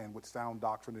misunderstand what sound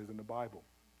doctrine is in the Bible.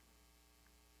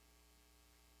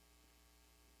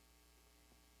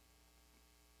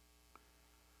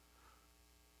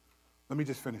 Let me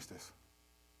just finish this.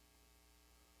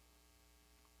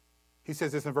 He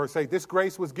says this in verse 8, this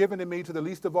grace was given to me to the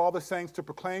least of all the saints to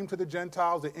proclaim to the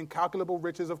Gentiles the incalculable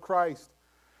riches of Christ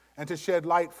and to shed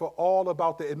light for all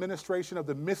about the administration of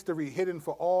the mystery hidden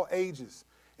for all ages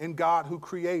in God who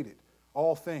created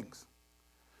all things.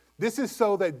 This is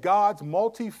so that God's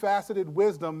multifaceted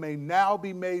wisdom may now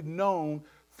be made known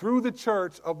through the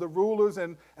church of the rulers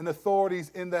and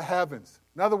authorities in the heavens.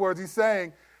 In other words, he's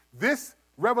saying this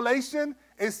revelation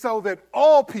is so that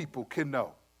all people can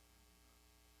know.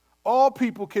 All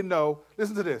people can know,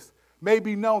 listen to this, may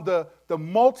be known the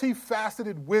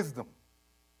multifaceted wisdom.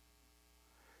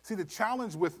 See, the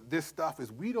challenge with this stuff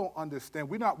is we don't understand.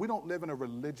 We don't live in a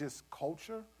religious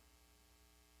culture.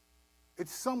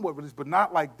 It's somewhat religious, but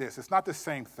not like this. It's not the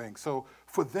same thing. So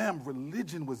for them,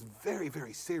 religion was very,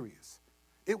 very serious.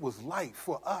 It was light.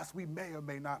 For us, we may or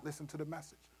may not listen to the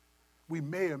message. We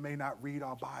may or may not read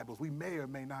our Bibles. We may or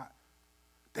may not.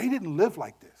 They didn't live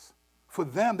like this. For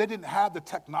them, they didn't have the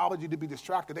technology to be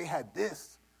distracted. They had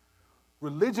this.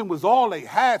 Religion was all they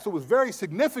had, so it was very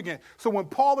significant. So when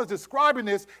Paul is describing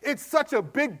this, it's such a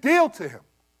big deal to him.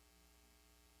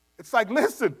 It's like,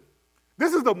 listen,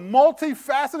 this is the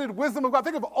multifaceted wisdom of God.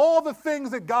 Think of all the things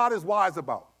that God is wise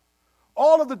about.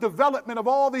 All of the development of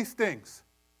all these things.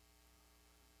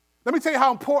 Let me tell you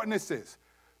how important this is.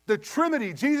 The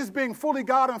Trinity, Jesus being fully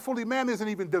God and fully man, isn't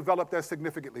even developed as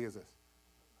significantly as this.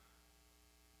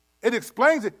 It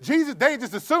explains it. Jesus, they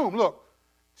just assume, look,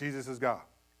 Jesus is God.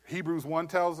 Hebrews 1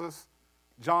 tells us,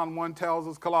 John 1 tells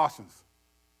us, Colossians.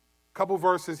 A couple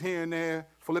verses here and there,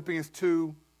 Philippians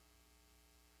 2.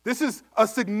 This is a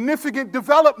significant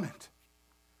development.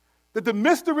 That the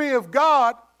mystery of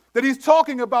God that he's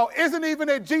talking about isn't even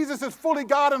that Jesus is fully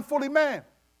God and fully man.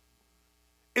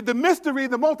 The mystery,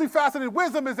 the multifaceted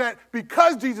wisdom is that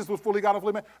because Jesus was fully God and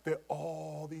fully man, that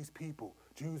all these people,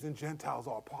 Jews and Gentiles,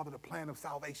 are part of the plan of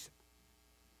salvation.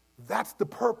 That's the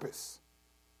purpose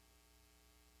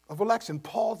of election.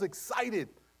 Paul's excited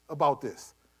about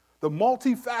this. The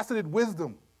multifaceted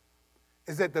wisdom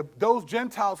is that those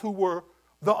Gentiles who were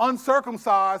the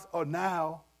uncircumcised are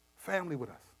now family with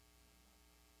us.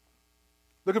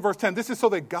 Look at verse 10. This is so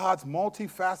that God's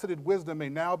multifaceted wisdom may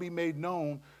now be made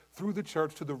known through the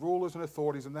church to the rulers and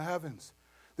authorities in the heavens.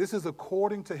 This is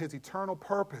according to his eternal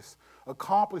purpose,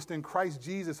 accomplished in Christ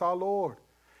Jesus our Lord.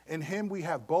 In him we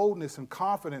have boldness and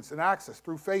confidence and access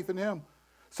through faith in him.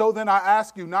 So then I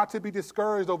ask you not to be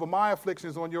discouraged over my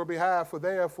afflictions on your behalf, for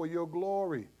they are for your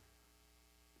glory.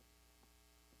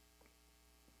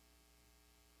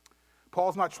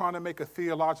 Paul's not trying to make a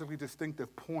theologically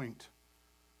distinctive point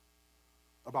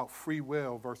about free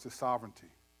will versus sovereignty.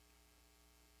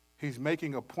 He's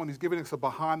making a point. He's giving us a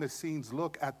behind-the-scenes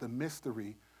look at the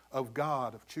mystery of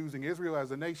God, of choosing Israel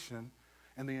as a nation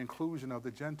and the inclusion of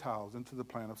the Gentiles into the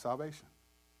plan of salvation.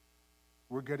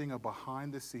 We're getting a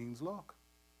behind-the-scenes look.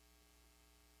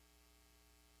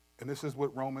 And this is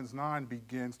what Romans 9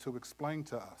 begins to explain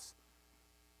to us.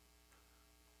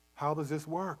 How does this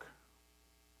work?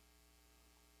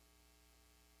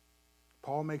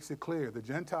 Paul makes it clear. The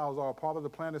Gentiles are a part of the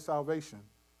plan of salvation,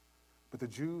 but the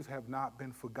Jews have not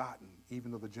been forgotten, even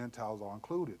though the Gentiles are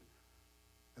included.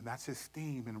 And that's his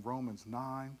theme in Romans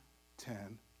 9, 10,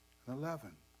 and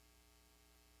 11.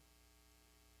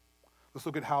 Let's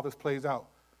look at how this plays out.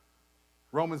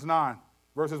 Romans 9,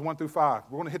 verses 1 through 5.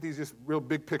 We're going to hit these just real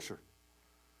big picture.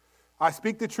 I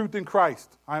speak the truth in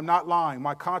Christ. I am not lying.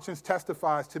 My conscience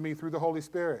testifies to me through the Holy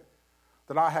Spirit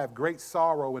that I have great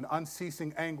sorrow and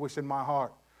unceasing anguish in my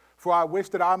heart. For I wish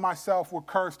that I myself were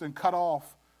cursed and cut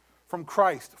off from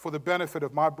Christ for the benefit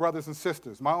of my brothers and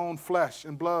sisters, my own flesh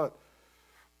and blood.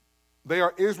 They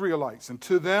are Israelites, and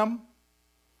to them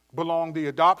belong the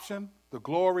adoption, the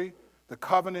glory, the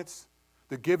covenants,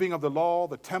 the giving of the law,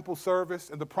 the temple service,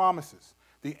 and the promises.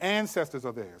 The ancestors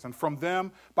are theirs, and from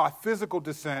them, by physical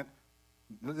descent,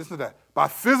 listen to that, by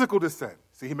physical descent,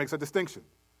 see, he makes a distinction.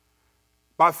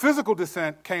 By physical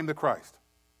descent came the Christ.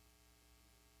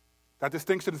 That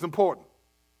distinction is important.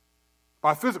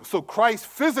 By physical, so Christ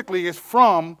physically is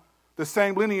from the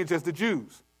same lineage as the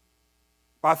Jews.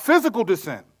 By physical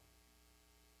descent.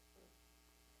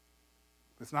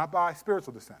 It's not by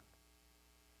spiritual descent.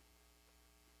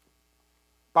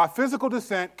 By physical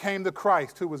descent came the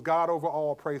Christ, who was God over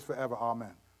all, praised forever.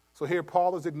 Amen. So here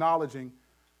Paul is acknowledging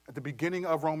at the beginning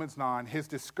of Romans 9 his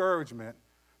discouragement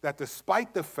that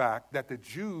despite the fact that the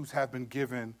Jews have been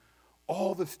given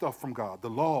all the stuff from God, the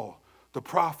law, the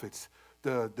prophets,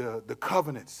 the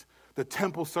covenants, the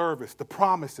temple service, the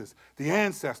promises, the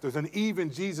ancestors, and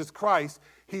even Jesus Christ,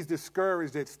 he's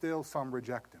discouraged that still some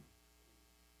reject him.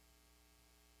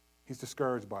 He's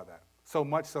discouraged by that. So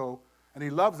much so, and he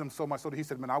loves them so much so that he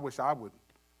said, man, I wish I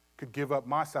could give up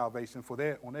my salvation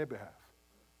on their behalf.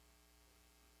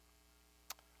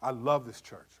 I love this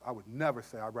church. I would never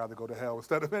say I'd rather go to hell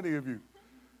instead of any of you.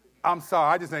 I'm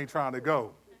sorry, I just ain't trying to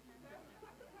go.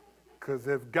 Because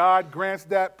if God grants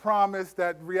that promise,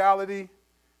 that reality,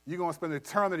 you're going to spend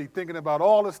eternity thinking about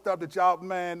all the stuff that y'all,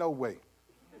 man, no way.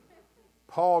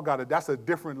 Paul got it. That's a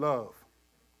different love.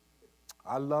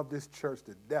 I love this church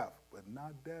to death, but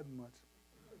not that much.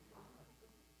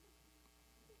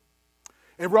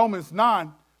 In Romans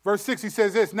 9, verse 6, he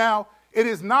says this, now, it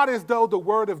is not as though the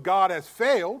word of God has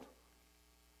failed,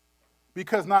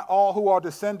 because not all who are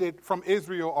descended from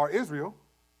Israel are Israel.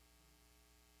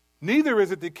 Neither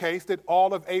is it the case that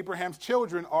all of Abraham's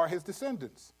children are his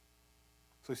descendants.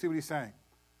 So you see what he's saying?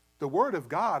 The word of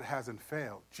God hasn't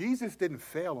failed. Jesus didn't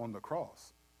fail on the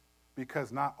cross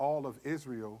because not all of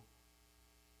Israel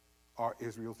are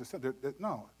Israel's descendants.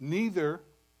 No, neither,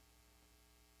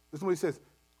 listen to what he says,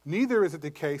 neither is it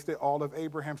the case that all of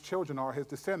Abraham's children are his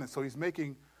descendants. So he's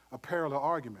making a parallel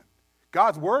argument.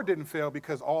 God's word didn't fail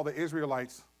because all the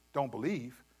Israelites don't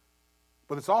believe.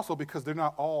 but it's also because they're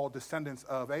not all descendants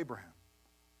of Abraham.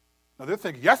 Now they're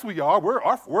thinking, yes, we are.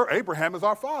 We're Abraham is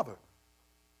our father.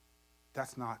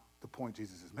 That's not the point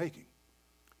Jesus is making.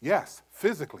 Yes,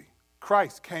 physically,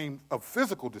 Christ came of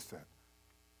physical descent.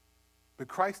 But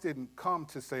Christ didn't come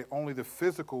to say I'm only the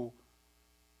physical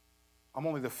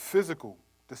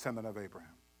descendant of Abraham.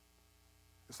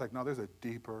 It's like, no, there's a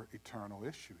deeper eternal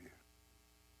issue here.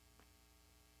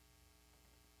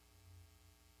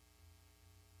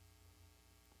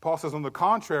 Paul says, on the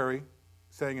contrary,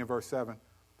 saying in verse 7,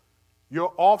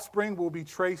 your offspring will be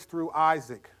traced through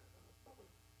Isaac,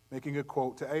 making a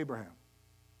quote to Abraham.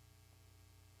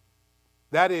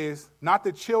 That is, not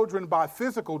the children by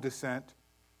physical descent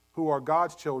who are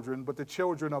God's children, but the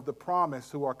children of the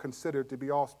promise who are considered to be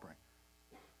offspring.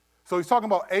 So he's talking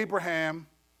about Abraham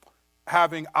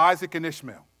having Isaac and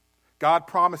Ishmael. God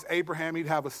promised Abraham he'd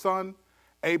have a son.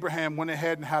 Abraham went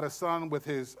ahead and had a son with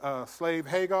his slave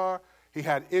Hagar. He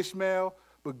had Ishmael,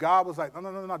 but God was like,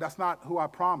 no, that's not who I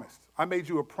promised. I made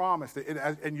you a promise that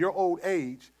in your old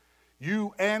age,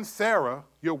 you and Sarah,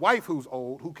 your wife who's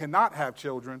old, who cannot have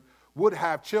children, would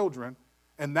have children,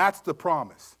 and that's the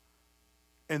promise.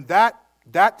 In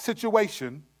that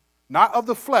situation, not of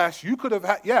the flesh, you could have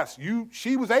had,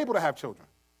 she was able to have children.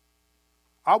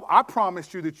 I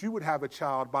promised you that you would have a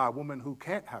child by a woman who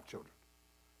can't have children,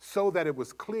 so that it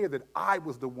was clear that I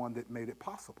was the one that made it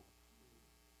possible.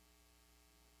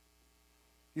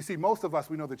 You see, most of us,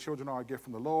 we know that children are a gift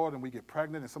from the Lord, and we get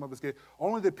pregnant, and some of us get.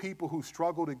 Only the people who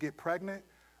struggle to get pregnant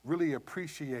really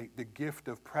appreciate the gift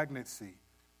of pregnancy.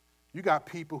 You got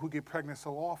people who get pregnant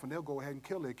so often, they'll go ahead and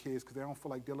kill their kids because they don't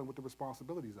feel like dealing with the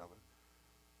responsibilities of it.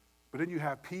 But then you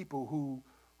have people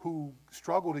who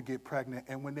struggle to get pregnant,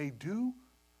 and when they do,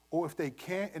 or if they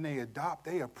can't and they adopt,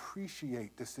 they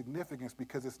appreciate the significance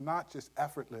because it's not just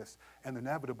effortless and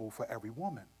inevitable for every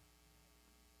woman.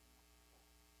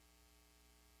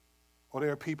 Or there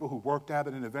are people who worked at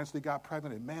it and eventually got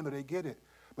pregnant, and man, do they get it.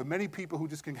 But many people who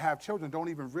just can have children don't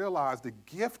even realize the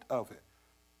gift of it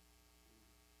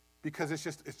because it's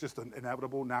just an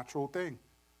inevitable, natural thing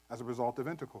as a result of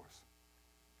intercourse.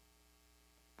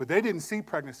 But they didn't see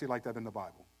pregnancy like that in the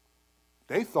Bible.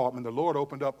 They thought when the Lord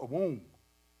opened up a womb,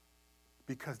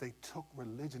 because they took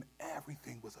religion,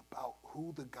 everything was about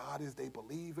who the God is they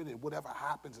believe in, and whatever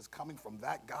happens is coming from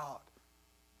that God.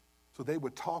 So they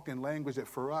would talk in language that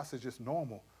for us is just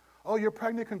normal. Oh, you're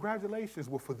pregnant, congratulations.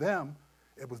 Well, for them,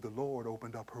 it was the Lord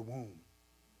opened up her womb.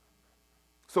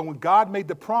 So when God made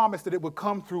the promise that it would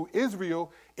come through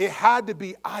Israel, it had to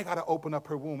be, I got to open up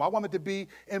her womb. I want it to be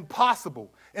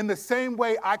impossible. In the same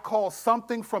way I call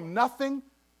something from nothing,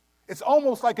 it's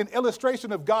almost like an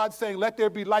illustration of God saying, let there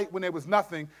be light when there was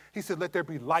nothing. He said, let there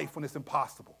be life when it's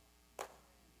impossible.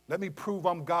 Let me prove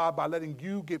I'm God by letting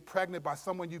you get pregnant by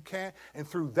someone you can't. And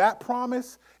through that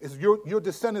promise, your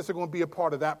descendants are going to be a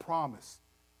part of that promise.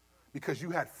 Because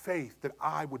you had faith that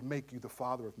I would make you the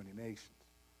father of many nations.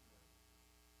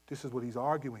 This is what he's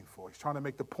arguing for. He's trying to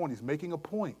make the point. He's making a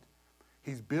point.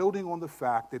 He's building on the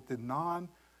fact that the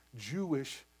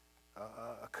non-Jewish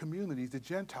communities, the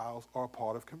Gentiles, are a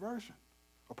part of conversion,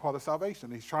 a part of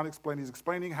salvation. He's trying to explain, he's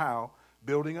explaining how,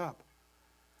 building up.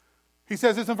 He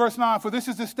says this in verse 9, for this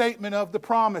is the statement of the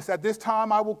promise. At this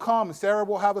time I will come, and Sarah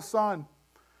will have a son.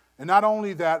 And not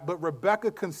only that, but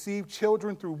Rebekah conceived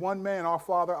children through one man, our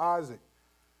father Isaac.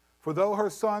 For though her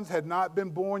sons had not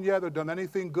been born yet or done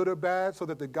anything good or bad, so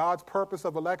that the God's purpose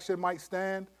of election might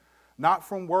stand, not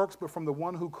from works, but from the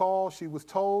one who calls, she was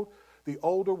told, the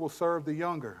older will serve the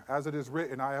younger. As it is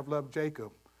written, I have loved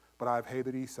Jacob, but I have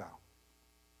hated Esau.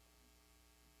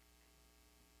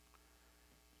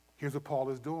 Here's what Paul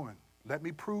is doing. Let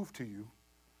me prove to you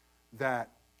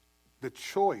that the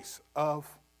choice of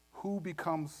who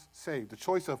becomes saved, the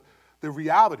choice of the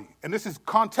reality, and this is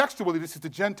contextually, this is the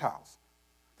Gentiles.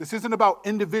 This isn't about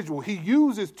individual. He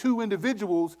uses two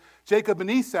individuals, Jacob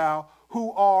and Esau,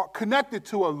 who are connected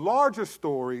to a larger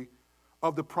story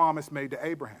of the promise made to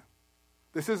Abraham.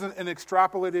 This isn't an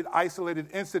extrapolated, isolated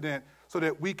incident so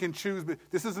that we can choose.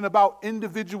 This isn't about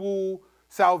individual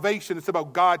salvation. It's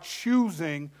about God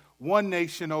choosing one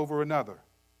nation over another,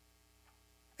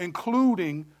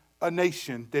 including a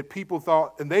nation that people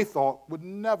thought, and they thought, would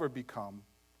never become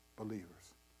believers.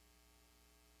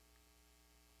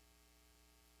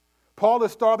 Paul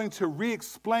is starting to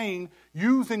re-explain,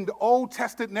 using the Old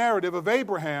Testament narrative of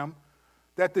Abraham,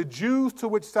 that the Jews to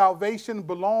which salvation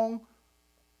belong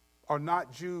are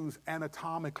not Jews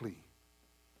anatomically,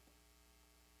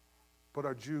 but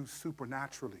are Jews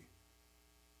supernaturally.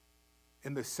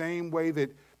 In the same way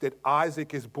that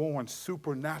Isaac is born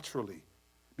supernaturally,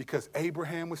 because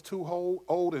Abraham was too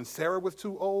old and Sarah was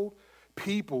too old,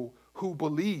 people who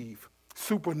believe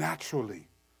supernaturally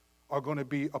are going to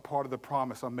be a part of the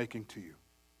promise I'm making to you,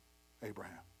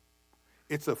 Abraham.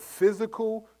 It's a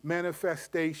physical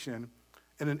manifestation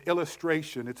and an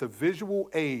illustration. It's a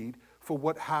visual aid for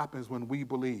what happens when we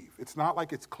believe. It's not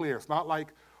like it's clear. It's not like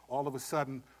all of a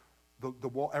sudden the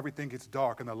wall, everything gets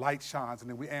dark and the light shines and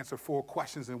then we answer 4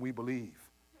 questions and we believe.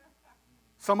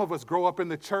 Some of us grow up in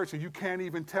the church and you can't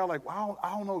even tell, like, well,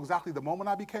 I don't know exactly the moment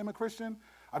I became a Christian.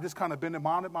 I've just kind of been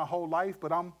around it my whole life,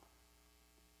 but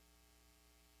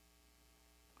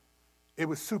it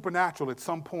was supernatural at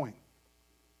some point.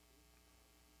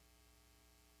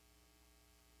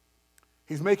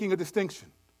 He's making a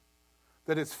distinction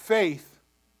that it's faith,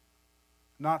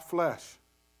 not flesh.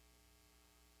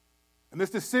 And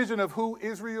this decision of who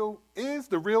Israel is,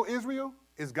 the real Israel,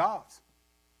 is God's.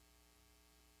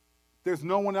 There's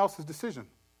no one else's decision.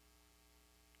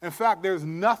 In fact, there's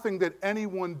nothing that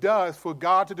anyone does for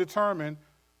God to determine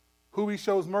who he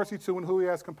shows mercy to and who he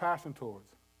has compassion towards.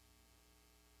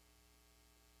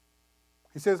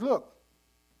 He says, look,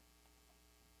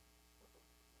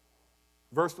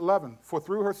 verse 11, for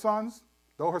through her sons,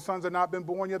 though her sons have not been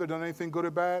born yet or done anything good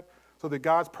or bad, so that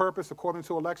God's purpose according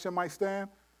to election might stand.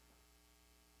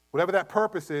 Whatever that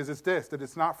purpose is, it's this, that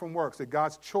it's not from works, that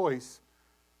God's choice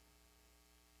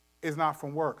is not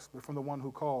from works, but from the one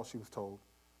who calls, she was told.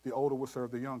 The older will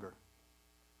serve the younger.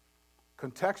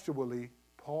 Contextually,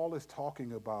 Paul is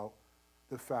talking about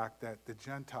the fact that the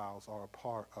Gentiles are a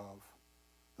part of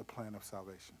the plan of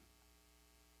salvation.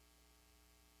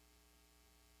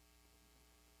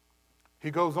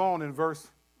 He goes on in verses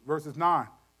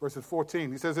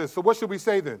 14. He says this, so what should we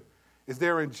say then? Is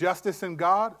there injustice in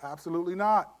God? Absolutely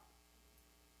not.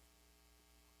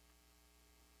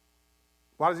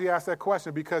 Why does he ask that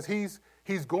question? Because he's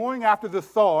going after the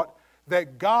thought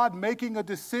that God making a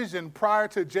decision prior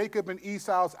to Jacob and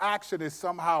Esau's action is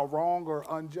somehow wrong or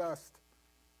unjust.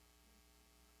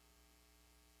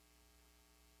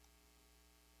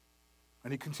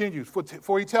 And he continues,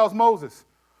 for he tells Moses,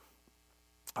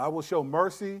 I will show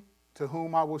mercy to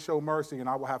whom I will show mercy, and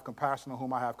I will have compassion on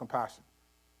whom I have compassion.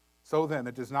 So then,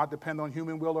 it does not depend on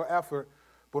human will or effort,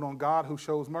 but on God who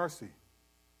shows mercy.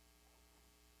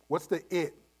 What's the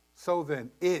it? So then,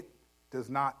 it does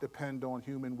not depend on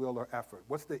human will or effort.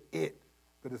 What's the it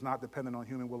that is not dependent on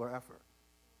human will or effort?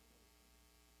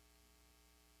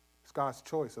 It's God's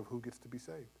choice of who gets to be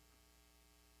saved.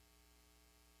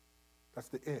 That's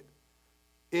the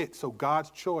it. So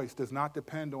God's choice does not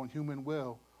depend on human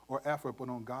will or effort, but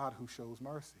on God who shows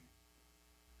mercy.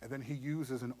 And then he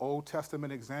uses an Old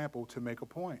Testament example to make a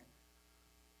point.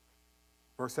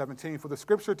 Verse 17, for the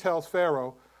scripture tells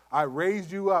Pharaoh, I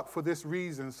raised you up for this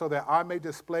reason, so that I may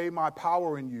display my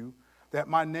power in you, that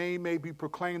my name may be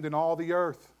proclaimed in all the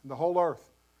earth, in the whole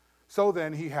earth. So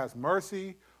then he has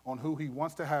mercy on who he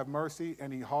wants to have mercy,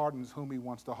 and he hardens whom he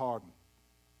wants to harden.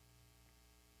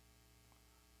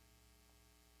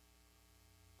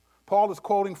 Paul is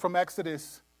quoting from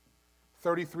Exodus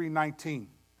 33:19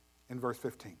 in verse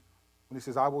 15. When he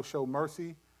says, I will show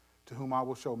mercy to whom I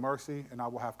will show mercy, and I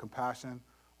will have compassion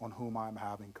on whom I am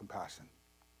having compassion.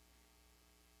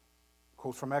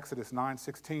 Quotes from Exodus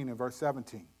 9:16 and verse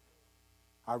 17.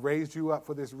 I raised you up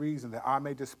for this reason, that I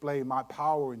may display my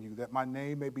power in you, that my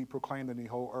name may be proclaimed in the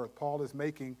whole earth. Paul is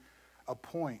making a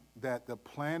point that the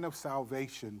plan of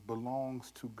salvation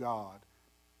belongs to God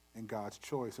and God's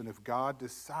choice. And if God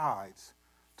decides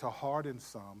to harden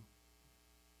some,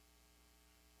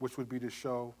 which would be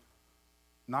to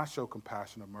not show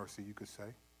compassion or mercy, you could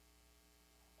say,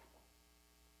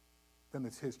 then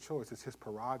it's his choice, it's his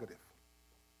prerogative.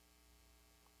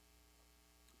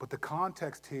 But the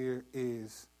context here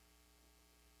is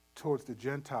towards the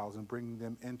Gentiles and bringing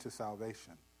them into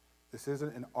salvation. This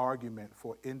isn't an argument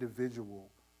for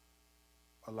individual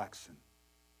election.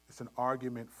 It's an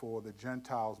argument for the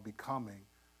Gentiles becoming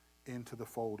into the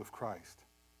fold of Christ,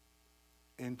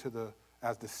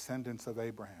 as descendants of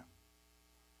Abraham.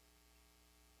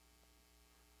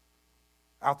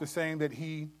 After saying that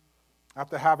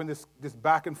after having this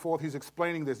back and forth, he's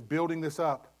explaining this, building this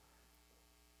up.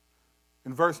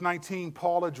 In verse 19,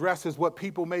 Paul addresses what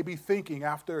people may be thinking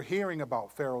after hearing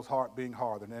about Pharaoh's heart being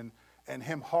hardened and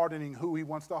him hardening who he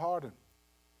wants to harden.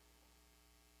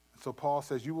 So Paul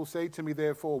says, you will say to me,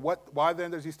 therefore, why then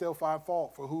does he still find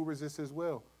fault? For who resists his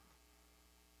will?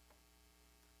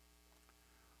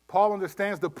 Paul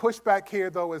understands the pushback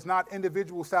here, though, is not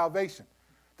individual salvation.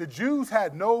 The Jews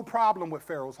had no problem with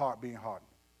Pharaoh's heart being hardened.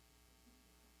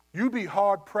 You'd be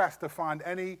hard-pressed to find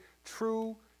any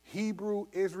true Hebrew,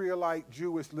 Israelite,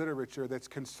 Jewish literature that's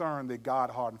concerned that God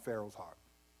hardened Pharaoh's heart.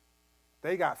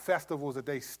 They got festivals that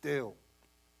they still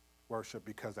worship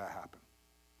because that happened.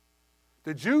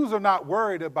 The Jews are not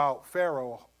worried about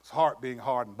Pharaoh's heart being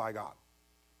hardened by God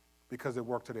because it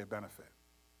worked to their benefit.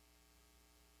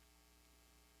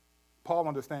 Paul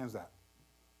understands that.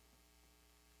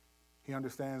 He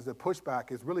understands that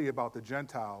pushback is really about the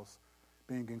Gentiles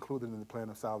being included in the plan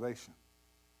of salvation.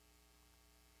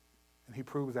 And he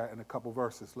proves that in a couple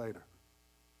verses later.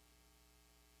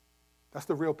 That's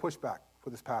the real pushback for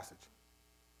this passage.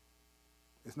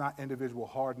 It's not individual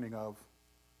hardening of,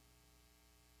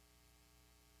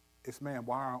 it's, man,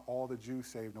 why aren't all the Jews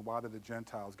saved and why do the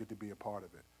Gentiles get to be a part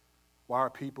of it? Why are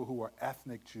people who are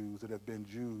ethnic Jews that have been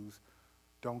Jews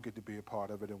don't get to be a part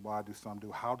of it, and why do some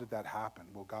do? How did that happen?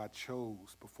 Well, God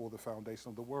chose before the foundation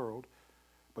of the world,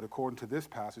 but according to this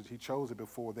passage, he chose it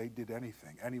before they did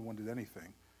anything. Anyone did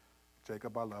anything.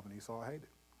 Jacob I love and Esau I hated.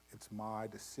 It's my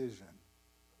decision.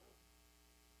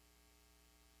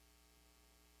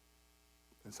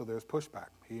 And so there's pushback.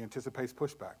 He anticipates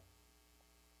pushback.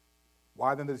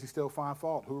 Why then does he still find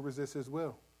fault? Who resists his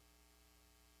will?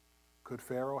 Could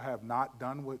Pharaoh have not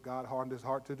done what God hardened his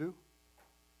heart to do?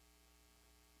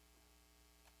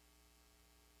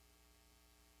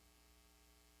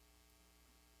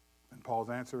 And Paul's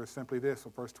answer is simply this,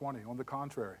 in verse 20. On the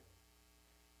contrary,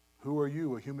 who are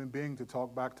you, a human being, to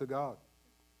talk back to God?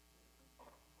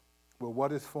 Will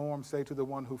what is formed say to the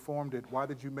one who formed it, why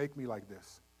did you make me like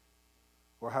this?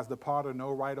 Or has the potter no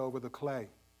right over the clay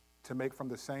to make from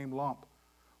the same lump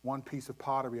one piece of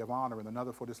pottery of honor and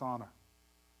another for dishonor?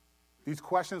 These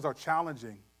questions are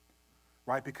challenging,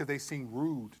 right, because they seem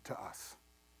rude to us,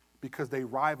 because they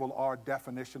rival our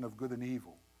definition of good and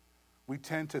evil. We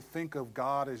tend to think of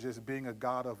God as just being a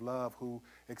God of love who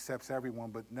accepts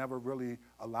everyone but never really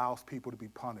allows people to be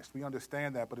punished. We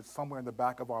understand that, but it's somewhere in the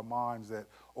back of our minds that,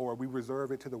 or we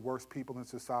reserve it to the worst people in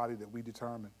society that we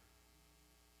determine.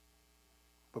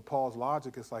 But Paul's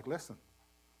logic is like, listen,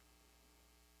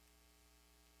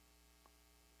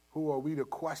 who are we to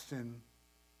question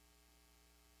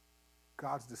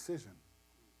God's decision?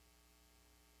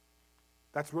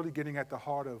 That's really getting at the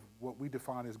heart of what we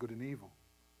define as good and evil.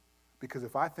 Because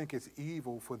if I think it's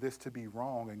evil for this to be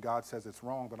wrong and God says it's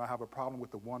wrong, then I have a problem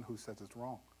with the one who says it's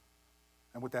wrong.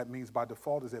 And what that means by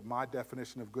default is that my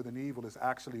definition of good and evil is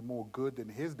actually more good than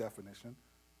his definition,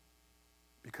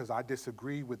 because I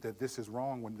disagree with that this is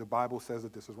wrong when the Bible says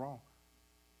that this is wrong.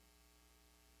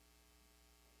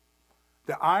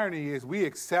 The irony is we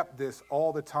accept this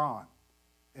all the time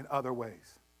in other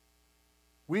ways.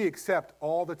 We accept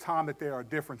all the time that there are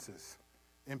differences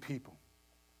in people.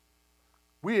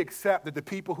 We accept that the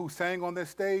people who sang on this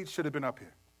stage should have been up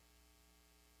here.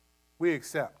 We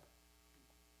accept.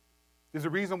 There's a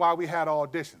reason why we had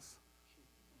auditions.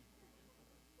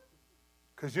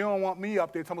 Because you don't want me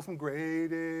up there telling me some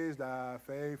great is thy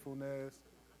faithfulness.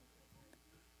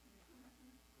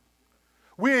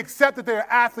 We accept that there are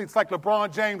athletes like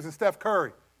LeBron James and Steph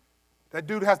Curry. That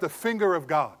dude has the finger of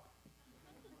God.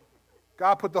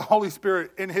 God put the Holy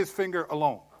Spirit in his finger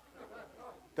alone.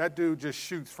 That dude just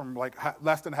shoots from like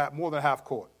less than half, more than half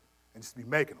court, and just be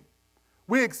making them.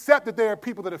 We accept that there are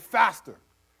people that are faster,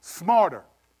 smarter,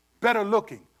 better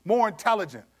looking, more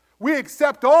intelligent. We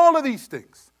accept all of these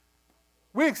things.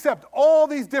 We accept all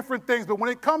these different things, but when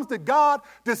it comes to God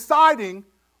deciding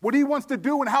what he wants to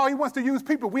do and how he wants to use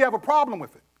people, we have a problem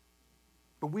with it.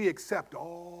 But we accept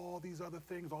all these other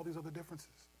things, all these other differences.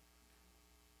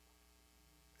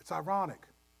 It's ironic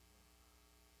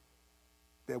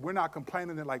that we're not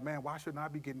complaining that, like, man, why shouldn't I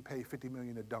be getting paid $50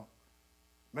 million to dunk?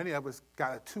 Many of us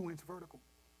got a 2-inch vertical.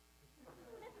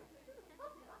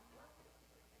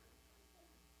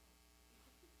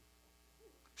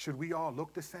 Should we all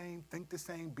look the same, think the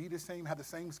same, be the same, have the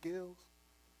same skills?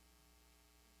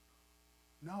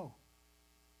 No.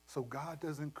 So God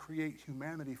doesn't create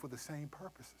humanity for the same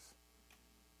purposes.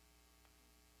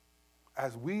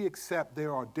 As we accept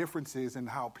there are differences in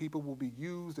how people will be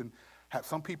used, and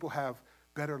some people have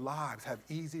better lives, have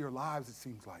easier lives, it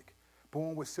seems like,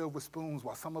 born with silver spoons,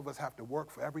 while some of us have to work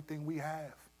for everything we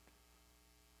have.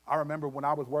 I remember when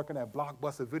I was working at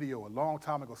Blockbuster Video a long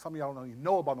time ago. Some of y'all don't even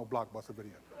know about no Blockbuster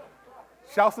Video.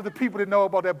 Shouts to the people that know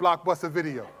about that Blockbuster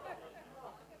Video.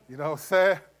 You know what I'm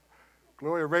saying?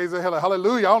 Gloria raised her hand,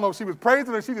 hallelujah. I don't know if she was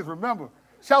praising or she just remembered.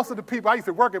 Shouts to the people. I used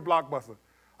to work at Blockbuster.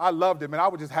 I loved it, man. I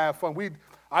would just have fun.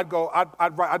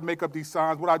 I'd make up these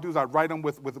signs. What I'd do is I'd write them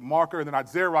with a marker, and then I'd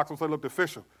Xerox them so they looked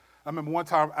official. I remember one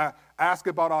time I asked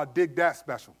about our Dig Dat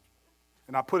special,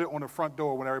 and I put it on the front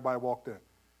door when everybody walked in.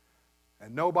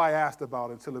 And nobody asked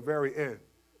about it until the very end.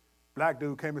 Black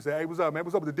dude came and said, hey, what's up, man?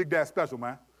 What's up with the Dig Dat special,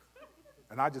 man?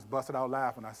 And I just busted out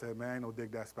laughing. I said, man, ain't no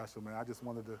Dig Dat special, man. I just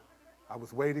wanted I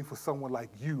was waiting for someone like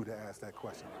you to ask that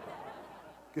question.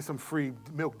 Get some free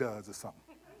milk duds or something.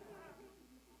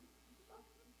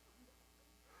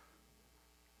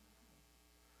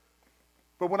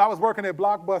 But when I was working at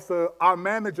Blockbuster, our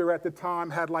manager at the time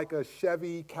had like a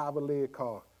Chevy Cavalier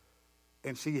car,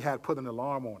 and she had put an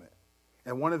alarm on it.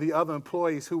 And one of the other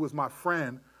employees, who was my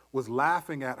friend, was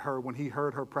laughing at her when he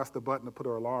heard her press the button to put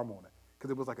her alarm on it,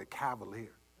 because it was like a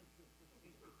Cavalier.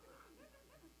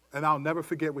 And I'll never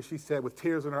forget what she said with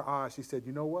tears in her eyes. She said,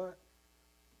 you know what?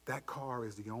 That car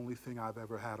is the only thing I've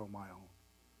ever had on my own.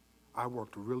 I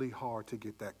worked really hard to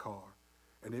get that car.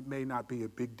 And it may not be a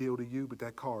big deal to you, but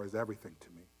that car is everything to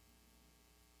me.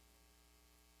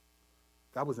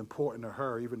 That was important to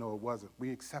her, even though it wasn't.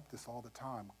 We accept this all the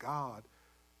time. God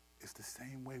is the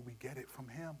same way we get it from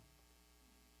him.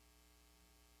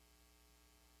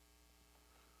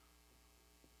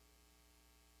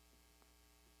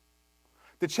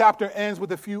 The chapter ends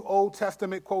with a few Old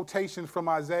Testament quotations from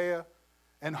Isaiah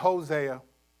and Hosea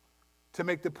to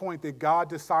make the point that God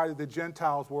decided the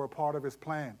Gentiles were a part of his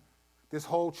plan. This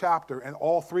whole chapter and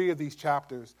all three of these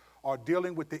chapters are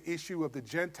dealing with the issue of the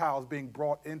Gentiles being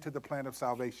brought into the plan of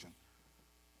salvation.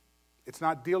 It's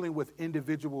not dealing with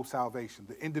individual salvation.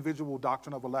 The individual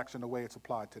doctrine of election, the way it's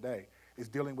applied today, is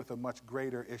dealing with a much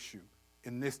greater issue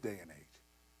in this day and age,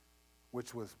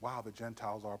 which was, wow, the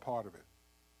Gentiles are a part of it.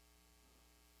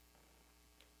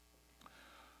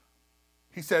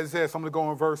 He says this, I'm going to go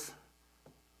in verse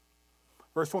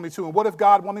 22. And what if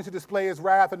God, wanting to display his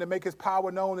wrath and to make his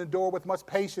power known, endure with much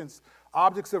patience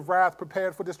objects of wrath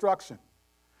prepared for destruction?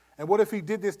 And what if he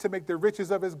did this to make the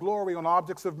riches of his glory on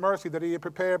objects of mercy that he had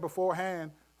prepared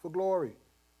beforehand for glory?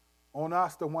 On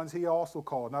us, the ones he also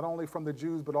called, not only from the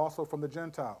Jews, but also from the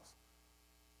Gentiles.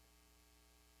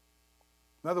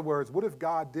 In other words, what if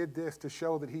God did this to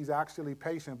show that he's actually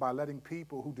patient by letting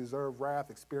people who deserve wrath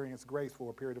experience grace for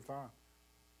a period of time?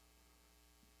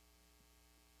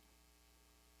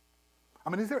 I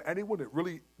mean, is there anyone that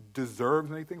really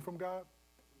deserves anything from God?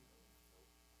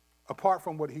 Apart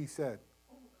from what he said.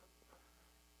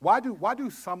 Why do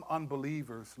some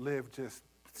unbelievers live just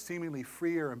seemingly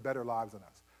freer and better lives than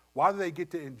us? Why do they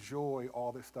get to enjoy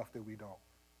all this stuff that we don't?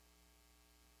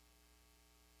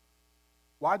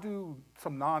 Why do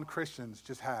some non-Christians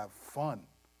just have fun?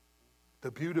 The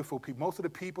beautiful people, most of the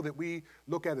people that we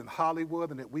look at in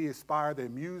Hollywood and that we aspire their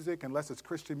music, unless it's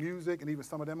Christian music, and even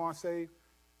some of them aren't saved.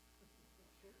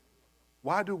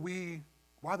 Why do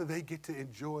they get to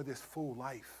enjoy this full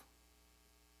life?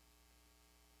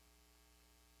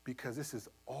 Because this is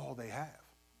all they have.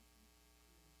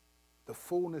 The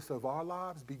fullness of our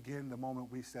lives begin the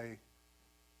moment we say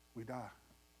we die.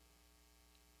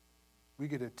 We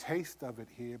get a taste of it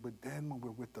here, but then when we're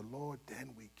with the Lord,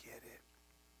 then we get it.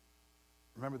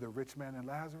 Remember the rich man and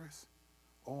Lazarus?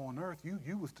 On earth,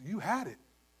 you had it.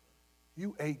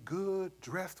 You ate good,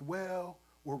 dressed well,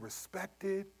 were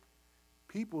respected.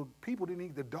 People didn't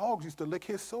eat. The dogs used to lick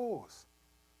his sores.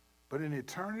 But in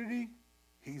eternity,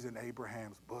 he's in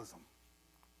Abraham's bosom.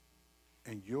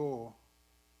 And you're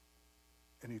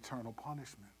in eternal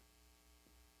punishment.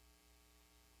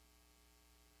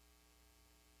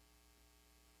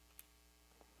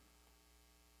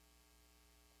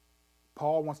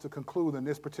 Paul wants to conclude in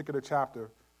this particular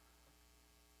chapter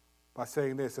by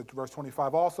saying this at verse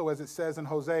 25. Also, as it says in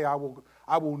Hosea,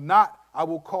 I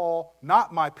will call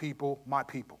not my people,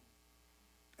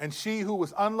 and she who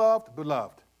was unloved,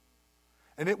 beloved.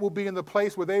 And it will be in the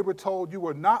place where they were told, you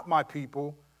are not my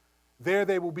people, there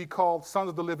they will be called sons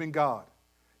of the living God.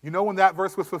 You know when that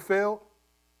verse was fulfilled?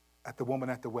 At the woman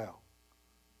at the well.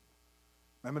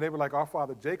 Remember, they were like, our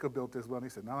father Jacob built this well. And he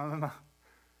said, no.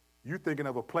 You're thinking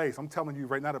of a place. I'm telling you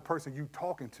right now, the person you're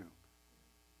talking to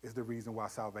is the reason why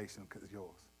salvation is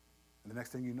yours. And the next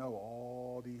thing you know,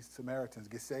 all these Samaritans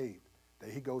get saved.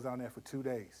 He goes down there for 2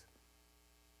 days.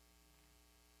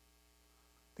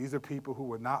 These are people who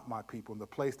were not my people. In the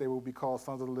place they will be called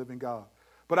sons of the living God.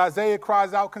 But Isaiah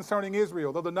cries out concerning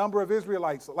Israel. Though the number of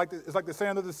Israelites is like the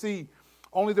sand of the sea,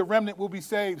 only the remnant will be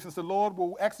saved, since the Lord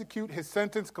will execute his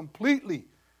sentence completely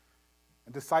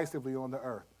and decisively on the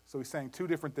earth. So he's saying two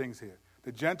different things here.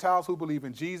 The Gentiles who believe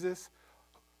in Jesus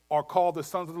are called the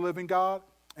sons of the living God,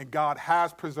 and God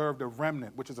has preserved a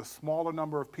remnant, which is a smaller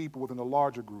number of people within a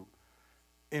larger group.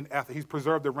 He's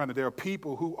preserved the remnant. There are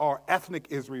people who are ethnic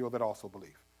Israel that also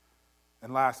believe.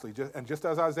 And lastly, just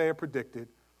as Isaiah predicted,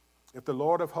 if the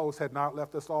Lord of hosts had not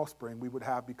left us offspring, we would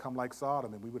have become like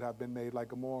Sodom, and we would have been made like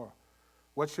Gomorrah.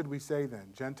 What should we say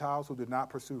then? Gentiles who did not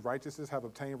pursue righteousness have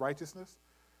obtained righteousness,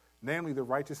 namely the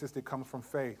righteousness that comes from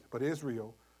faith. But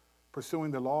Israel,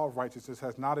 pursuing the law of righteousness,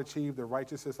 has not achieved the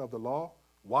righteousness of the law.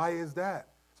 Why is that?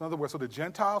 So in other words, so the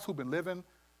Gentiles who've been living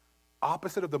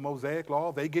opposite of the Mosaic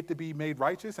law, they get to be made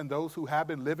righteous, and those who have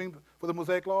been living for the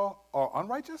Mosaic law are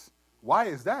unrighteous? Why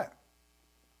is that?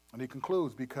 And he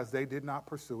concludes, because they did not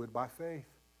pursue it by faith,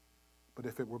 but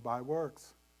if it were by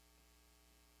works.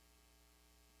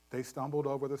 They stumbled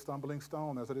over the stumbling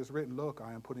stone, as it is written, look,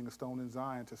 I am putting a stone in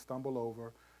Zion to stumble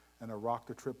over and a rock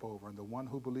to trip over, and the one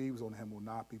who believes on him will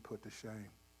not be put to shame.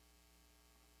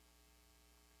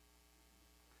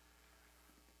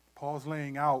 Paul's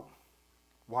laying out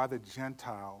why the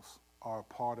Gentiles are a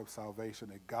part of salvation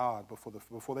at God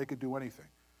before they could do anything,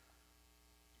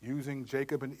 using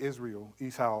Jacob and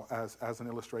Esau as an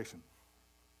illustration.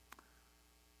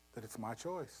 That it's my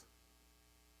choice.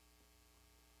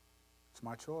 It's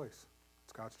my choice.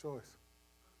 It's God's choice.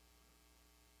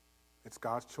 It's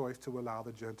God's choice to allow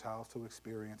the Gentiles to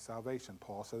experience salvation.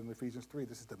 Paul said in Ephesians 3,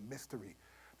 this is the mystery,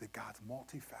 that God's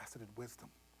multifaceted wisdom.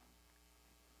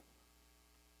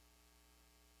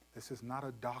 This is not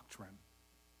a doctrine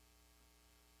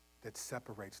that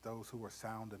separates those who are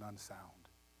sound and unsound.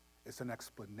 It's an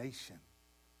explanation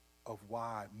of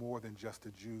why more than just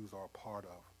the Jews are a part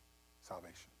of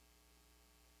salvation.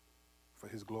 For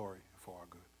his glory and for our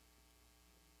good.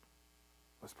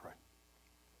 Let's pray.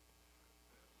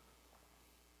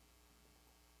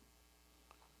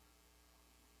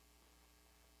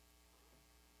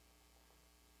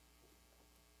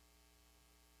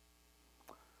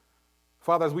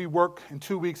 Father, as we work in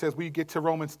 2 weeks, as we get to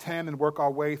Romans 10 and work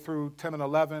our way through 10 and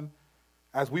 11,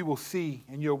 as we will see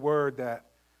in your word that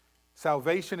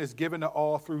salvation is given to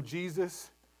all through Jesus,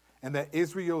 and that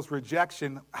Israel's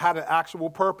rejection had an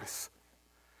actual purpose.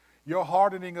 Your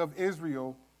hardening of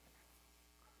Israel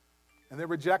and their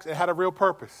rejection, it had a real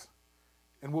purpose.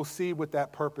 And we'll see what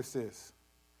that purpose is.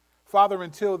 Father,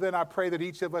 until then, I pray that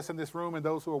each of us in this room and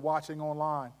those who are watching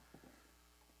online,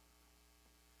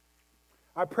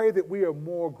 I pray that we are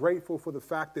more grateful for the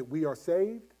fact that we are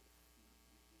saved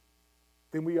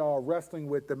than we are wrestling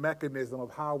with the mechanism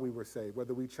of how we were saved,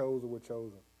 whether we chose or were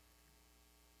chosen.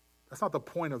 That's not the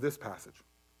point of this passage.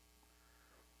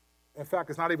 In fact,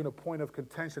 it's not even a point of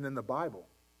contention in the Bible.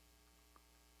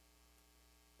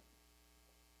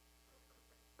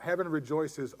 Heaven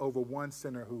rejoices over one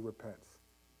sinner who repents,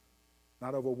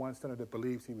 not over one sinner that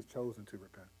believes he was chosen to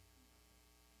repent.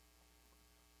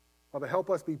 Father, help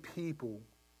us be people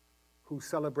who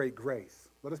celebrate grace.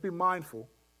 Let us be mindful,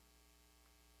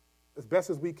 as best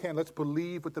as we can. Let's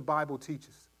believe what the Bible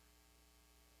teaches.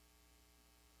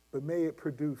 But may it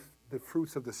produce the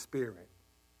fruits of the Spirit,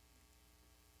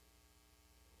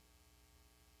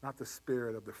 not the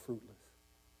spirit of the fruitless.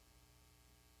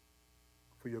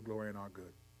 For your glory and our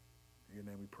good. In your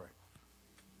name we pray.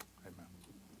 Amen.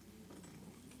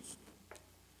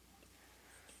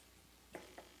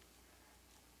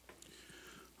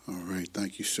 All right,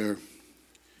 thank you, sir.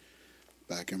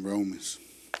 Back in Romans.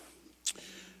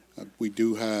 We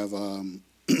do have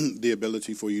the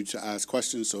ability for you to ask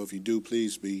questions, so if you do,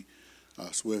 please be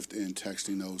swift in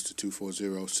texting those to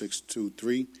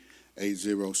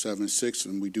 240-623-8076.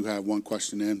 And we do have one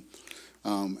question in,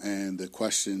 and the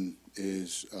question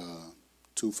is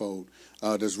twofold.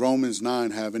 Does Romans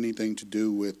 9 have anything to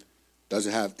do with, does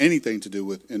it have anything to do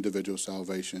with individual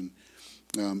salvation?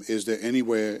 Is there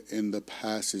anywhere in the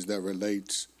passage that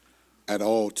relates at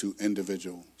all to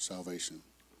individual salvation?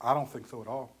 I don't think so at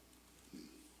all.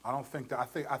 I don't think that. I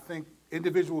think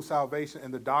individual salvation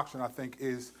and the doctrine, I think,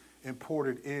 is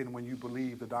imported in when you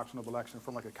believe the doctrine of election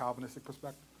from like a Calvinistic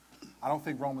perspective. I don't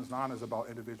think Romans 9 is about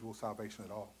individual salvation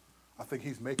at all. I think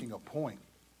he's making a point.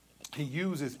 He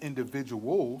uses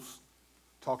individuals,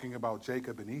 talking about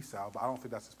Jacob and Esau, but I don't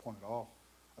think that's his point at all.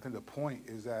 I think the point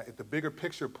is that at the bigger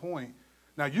picture point,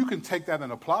 now you can take that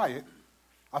and apply it.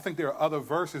 I think there are other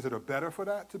verses that are better for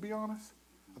that, to be honest.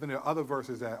 I think there are other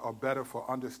verses that are better for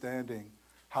understanding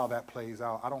how that plays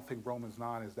out. I don't think Romans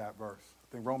 9 is that verse. I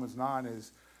think Romans 9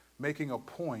 is making a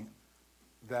point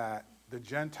that the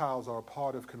Gentiles are a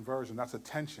part of conversion. That's a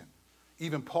tension.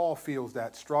 Even Paul feels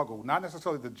that struggle. Not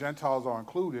necessarily the Gentiles are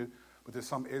included, but that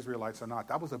some Israelites are not.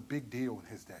 That was a big deal in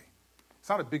his day. It's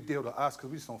not a big deal to us because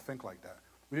we just don't think like that.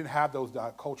 We didn't have those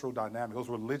cultural dynamics, those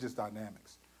religious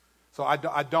dynamics. So I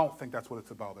don't think that's what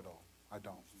it's about at all. I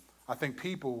don't. I think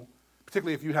people,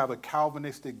 particularly if you have a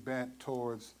Calvinistic bent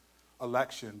towards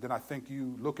election, then I think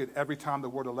you look at every time the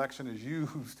word election is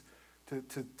used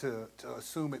to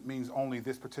assume it means only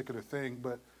this particular thing.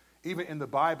 But even in the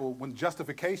Bible, when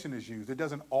justification is used, it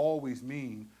doesn't always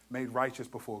mean made righteous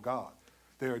before God.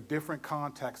 There are different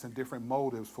contexts and different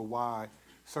motives for why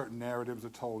certain narratives are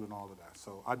told and all of that.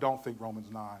 So I don't think Romans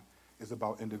 9 is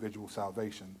about individual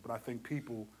salvation, but I think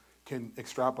people can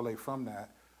extrapolate from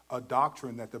that a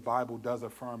doctrine that the Bible does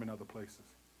affirm in other places.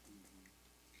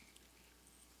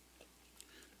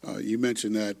 You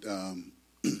mentioned that,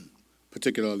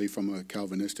 particularly from a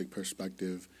Calvinistic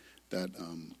perspective, that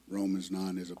Romans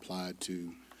 9 is applied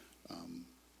to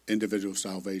individual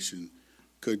salvation.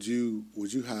 Would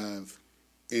you have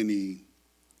any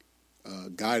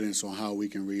guidance on how we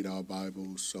can read our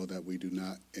Bibles so that we do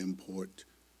not import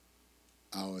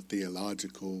our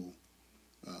theological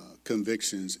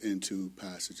convictions into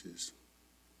passages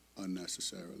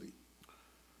unnecessarily?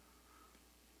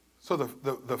 So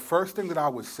the first thing that I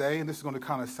would say, and this is going to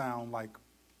kind of sound like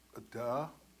a duh,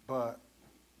 but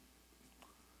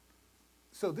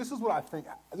so this is what I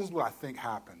think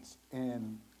happens.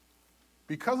 And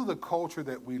because of the culture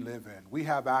that we live in, we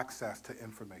have access to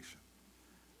information.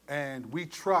 And we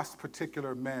trust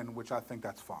particular men, which I think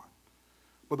that's fine.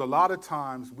 But a lot of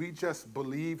times we just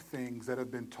believe things that have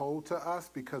been told to us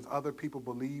because other people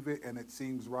believe it and it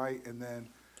seems right, and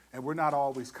we're not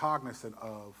always cognizant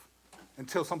of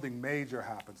until something major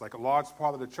happens. Like a large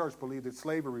part of the church believed that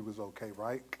slavery was okay,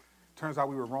 right? Turns out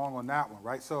we were wrong on that one,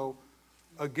 right? So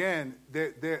again,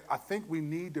 I think we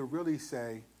need to really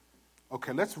say,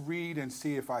 okay, let's read and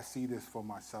see if I see this for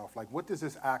myself. Like, what does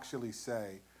this actually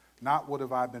say? Not what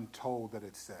have I been told that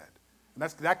it said. And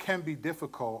that can be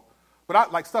difficult. But I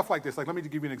like stuff like this. Like, let me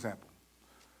just give you an example.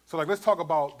 So, like, let's talk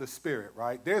about the Spirit,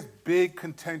 right? There's big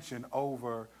contention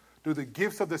over, do the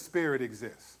gifts of the Spirit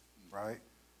exist, right?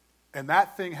 And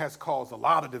that thing has caused a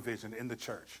lot of division in the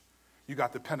church. You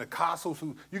got the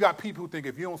Pentecostals you got people who think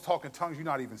if you don't talk in tongues, you're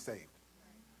not even saved,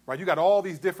 right? You got all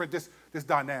these different, this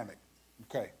dynamic,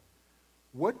 okay?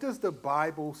 What does the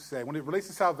Bible say, when it relates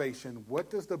to salvation, what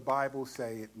does the Bible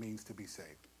say it means to be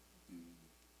saved?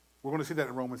 We're going to see that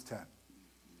in Romans 10.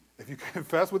 If you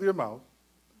confess with your mouth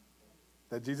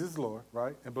that Jesus is Lord,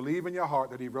 right, and believe in your heart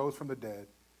that he rose from the dead,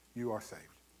 you are saved.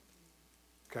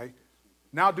 Okay?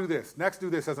 Now do this. Next, do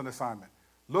this as an assignment.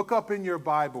 Look up in your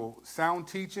Bible sound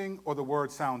teaching or the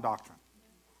word sound doctrine.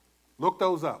 Look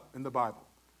those up in the Bible.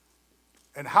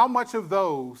 And how much of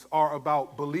those are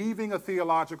about believing a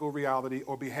theological reality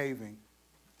or behaving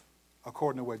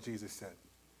according to what Jesus said?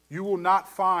 You will not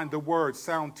find the word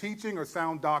sound teaching or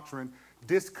sound doctrine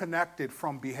disconnected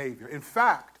from behavior. In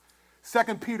fact,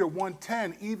 2 Peter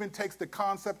 1:10 even takes the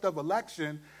concept of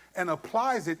election and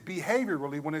applies it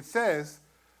behaviorally when it says,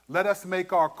 let us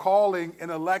make our calling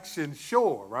and election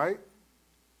sure, right?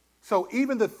 So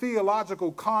even the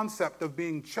theological concept of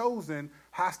being chosen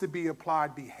has to be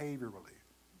applied behaviorally.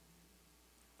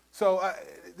 So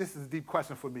this is a deep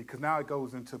question for me because now it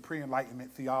goes into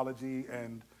pre-Enlightenment theology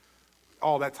and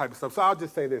all that type of stuff. So I'll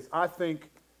just say this. I think,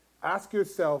 ask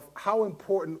yourself how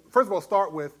important, first of all,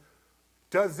 start with,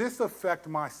 does this affect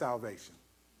my salvation?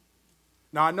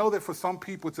 Now, I know that for some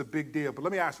people it's a big deal, but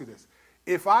let me ask you this.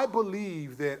 If I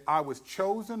believe that I was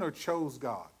chosen or chose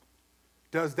God,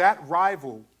 does that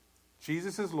rival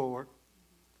Jesus is Lord,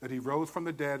 that he rose from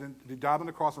the dead, and he died on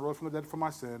the cross and rose from the dead for my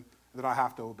sin, and that I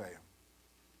have to obey him?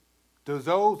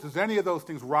 Does any of those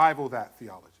things rival that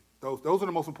theology? Those are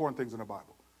the most important things in the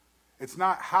Bible. It's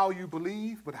not how you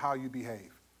believe, but how you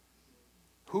behave.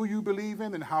 Who you believe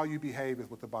in and how you behave is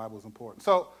what the Bible is important.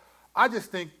 So I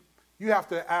just think you have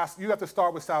to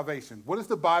start with salvation. What does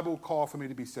the Bible call for me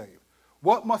to be saved?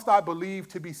 What must I believe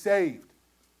to be saved?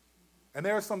 And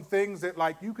there are some things that,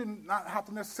 like, you can not have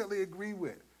to necessarily agree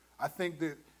with. I think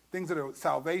that things that are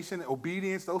salvation,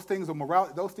 obedience, those things are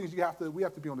morality, those things we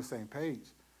have to be on the same page.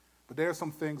 But there are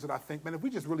some things that I think, man, if we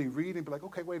just really read and be like,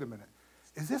 okay, wait a minute.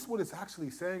 Is this what it's actually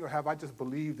saying, or have I just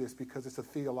believed this because it's a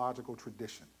theological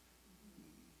tradition?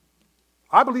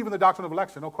 I believe in the doctrine of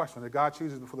election, no question, that God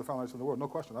chooses before the foundation of the world, no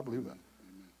question, I believe that.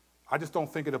 I just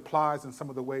don't think it applies in some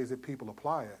of the ways that people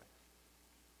apply it.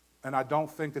 And I don't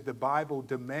think that the Bible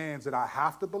demands that I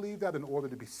have to believe that in order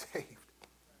to be saved.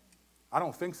 I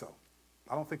don't think so.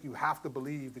 I don't think you have to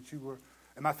believe that you were,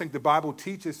 and I think the Bible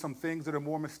teaches some things that are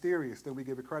more mysterious than we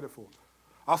give it credit for.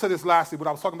 I'll say this lastly, what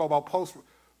I was talking about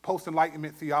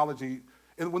post-Enlightenment theology,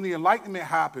 and when the Enlightenment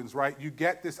happens, right, you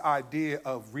get this idea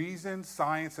of reason,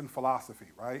 science, and philosophy,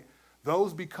 right?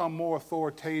 Those become more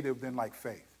authoritative than like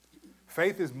faith.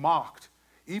 Faith is mocked.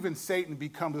 Even Satan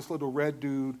becomes this little red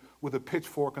dude with a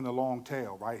pitchfork and a long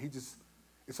tail, right?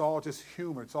 It's all just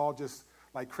humor. It's all just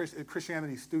like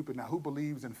Christianity's stupid now. Who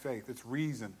believes in faith? It's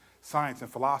reason, science,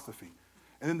 and philosophy.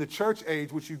 And in the church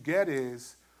age, what you get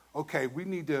is, okay, we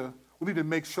need to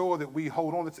make sure that we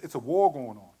hold on. It's a war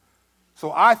going on.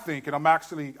 So I think, and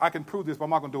I can prove this, but I'm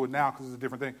not going to do it now because it's a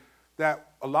different thing,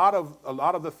 that a lot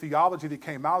of the theology that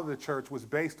came out of the church was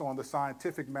based on the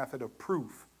scientific method of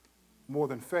proof, more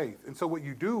than faith. And so what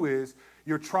you do is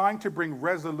you're trying to bring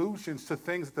resolutions to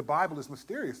things that the Bible is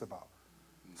mysterious about.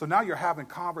 So now you're having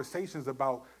conversations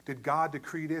about, did God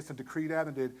decree this and decree that,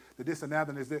 and did this and that,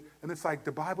 and is that, and it's like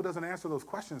the Bible doesn't answer those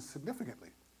questions significantly.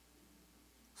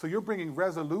 So you're bringing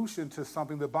resolution to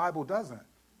something the Bible doesn't.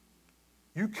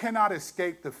 You cannot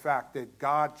escape the fact that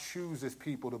God chooses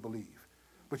people to believe.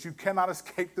 But you cannot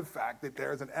escape the fact that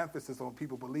there is an emphasis on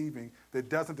people believing that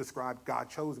doesn't describe God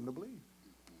chose them to believe.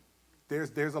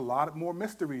 There's a lot more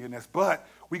mystery in this. But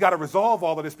we got to resolve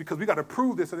all of this because we got to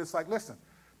prove this. And it's like, listen,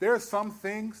 there are some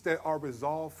things that are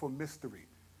resolved for mystery.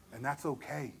 And that's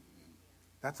okay.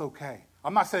 That's okay.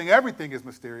 I'm not saying everything is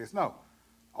mysterious. No.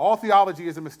 All theology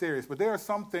isn't mysterious. But there are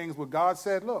some things where God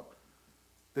said, look,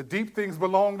 the deep things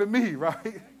belong to me,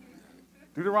 right?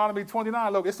 Deuteronomy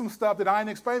 29, look, it's some stuff that I ain't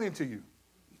explaining to you.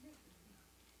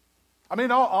 I mean,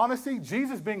 in all honesty,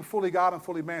 Jesus being fully God and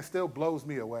fully man still blows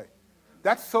me away.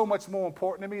 That's so much more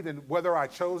important to me than whether I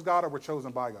chose God or were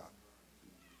chosen by God.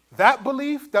 That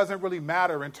belief doesn't really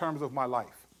matter in terms of my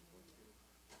life.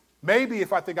 Maybe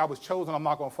if I think I was chosen, I'm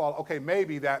not going to follow. Okay,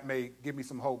 maybe that may give me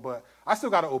some hope, but I still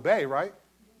got to obey, right?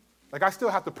 Like I still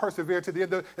have to persevere to the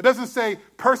end. It doesn't say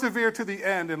persevere to the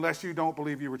end unless you don't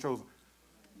believe you were chosen.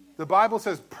 The Bible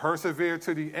says persevere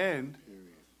to the end,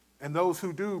 and those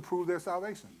who do prove their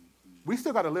salvation. We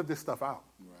still got to live this stuff out.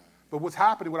 Right. But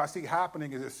what I see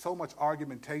happening is there's so much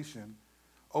argumentation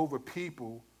over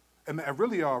people. And I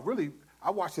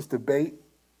watched this debate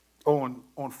on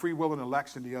free will and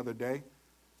election the other day.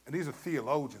 And these are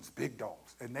theologians, big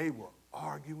dogs. And they were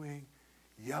arguing,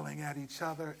 yelling at each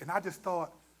other. And I just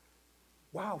thought,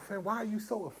 wow, fam, why are you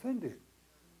so offended?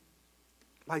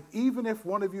 Like, even if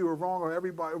one of you are wrong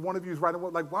or one of you is right,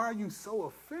 like, why are you so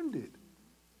offended?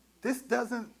 This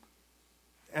doesn't,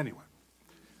 anyway.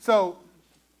 So,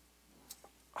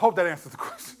 hope that answers the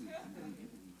question.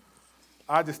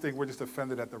 I just think we're just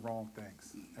offended at the wrong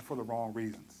things and for the wrong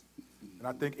reasons. And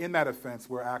I think in that offense,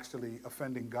 we're actually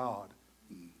offending God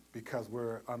because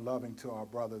we're unloving to our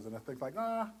brothers. And I think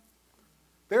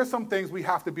there are some things we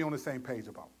have to be on the same page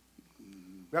about.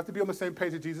 We have to be on the same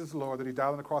page that Jesus is Lord, that he died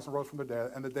on the cross and rose from the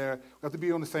dead, and that we have to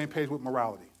be on the same page with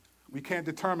morality. We can't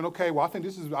determine, okay, well, I think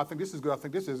this is good, I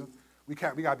think this isn't. We got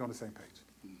to be on the same page.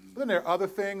 But then there are other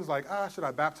things like, should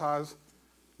I baptize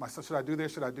my son? Should I do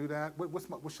this? Should I do that?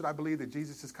 What should I believe that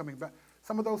Jesus is coming back?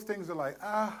 Some of those things are like,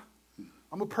 I'm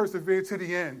going to persevere to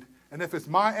the end. And if it's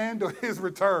my end or his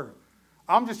return,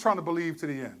 I'm just trying to believe to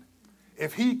the end.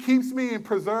 If he keeps me and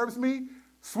preserves me,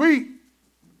 sweet.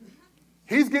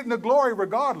 He's getting the glory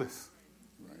regardless.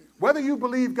 Right. Whether you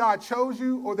believe God chose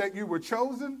you or that you were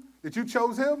chosen, that you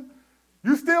chose him,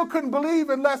 you still couldn't believe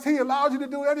unless he allowed you to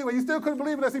do it anyway. You still couldn't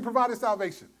believe unless he provided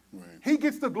salvation. Right. He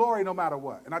gets the glory no matter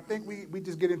what. And I think we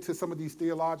just get into some of these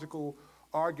theological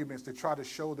arguments to try to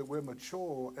show that we're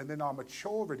mature, and then our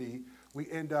maturity,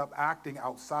 we end up acting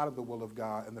outside of the will of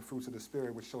God and the fruits of the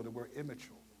Spirit, which show that we're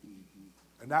immature.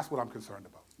 Mm-hmm. And that's what I'm concerned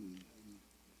about. Mm-hmm.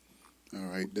 All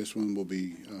right, this one will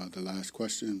be the last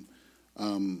question.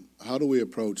 How do we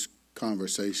approach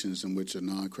conversations in which a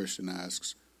non-Christian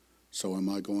asks, so am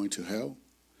I going to hell?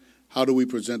 How do we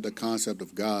present the concept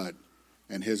of God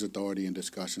and his authority in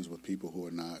discussions with people who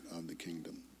are not of the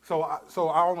kingdom? So I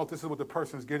don't know if this is what the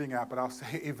person's getting at, but I'll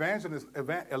say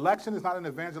election is not an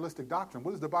evangelistic doctrine.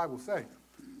 What does the Bible say?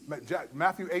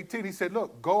 Matthew 18, he said,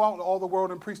 look, go out in all the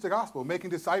world and preach the gospel,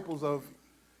 making disciples of,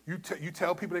 you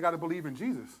tell people they got to believe in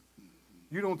Jesus.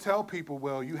 You don't tell people,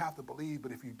 well, you have to believe,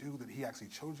 but if you do, that he actually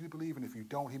chose you to believe, and if you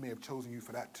don't, he may have chosen you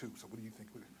for that too. So what do you think?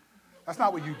 That's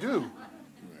not what you do.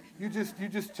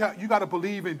 You got to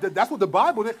believe in. That's what the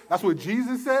Bible did. That's what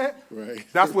Jesus said. Right.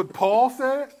 That's what Paul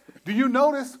said. Do you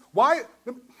notice why?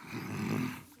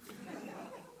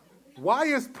 Why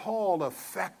is Paul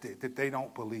affected that they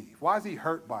don't believe? Why is he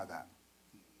hurt by that?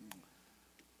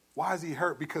 Why is he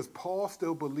hurt? Because Paul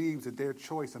still believes that their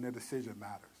choice and their decision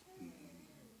matters.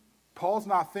 Paul's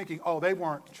not thinking, they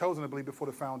weren't chosen to believe before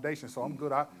the foundation, so I'm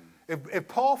good. If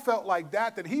Paul felt like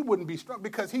that, then he wouldn't be struck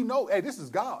because he knows, hey, this is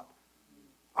God.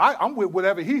 I'm with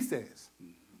whatever he says.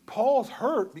 Paul's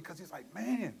hurt because he's like,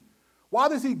 man, why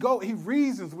does he go? He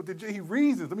reasons.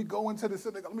 Let me go into the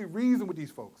synagogue. Let me reason with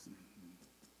these folks.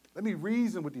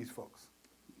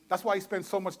 That's why he spends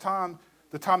so much time,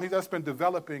 the time he does spend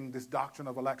developing this doctrine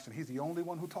of election. He's the only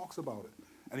one who talks about it.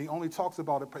 And he only talks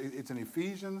about it, it's in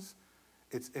Ephesians,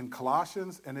 it's in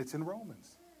Colossians, and it's in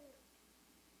Romans.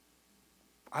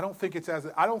 I don't think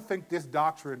this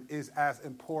doctrine is as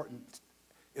important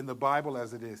in the Bible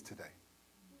as it is today.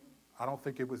 I don't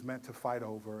think it was meant to fight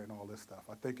over and all this stuff.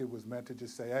 I think it was meant to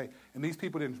just say, hey, and these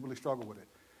people didn't really struggle with it.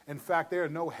 In fact, there are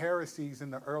no heresies in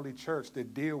the early church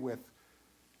that deal with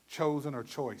chosen or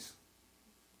choice.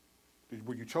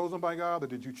 Were you chosen by God or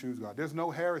did you choose God? There's no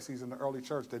heresies in the early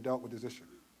church that dealt with this issue.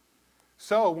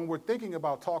 So when we're thinking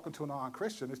about talking to a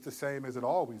non-Christian, it's the same as it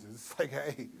always is. It's like,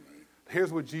 hey,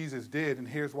 here's what Jesus did and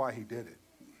here's why he did it.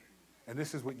 And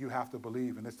this is what you have to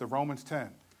believe. And it's the Romans 10.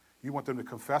 You want them to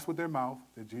confess with their mouth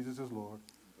that Jesus is Lord,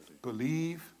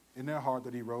 believe in their heart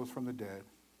that he rose from the dead,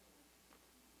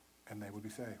 and they will be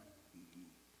saved.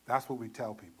 That's what we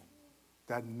tell people.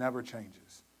 That never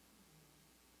changes.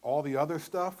 All the other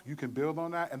stuff, you can build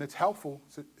on that, and it's helpful.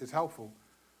 It's helpful.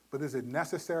 But is it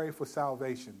necessary for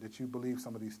salvation that you believe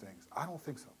some of these things? I don't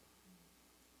think so.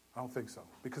 I don't think so.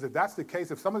 Because if that's the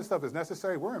case, if some of this stuff is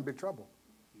necessary, we're in big trouble.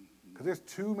 Because there's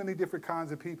too many different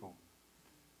kinds of people.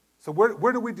 So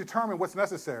where do we determine what's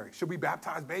necessary? Should we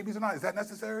baptize babies or not? Is that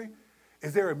necessary?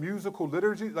 Is there a musical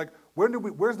liturgy? Like,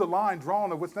 where's the line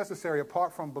drawn of what's necessary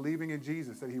apart from believing in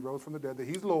Jesus, that he rose from the dead, that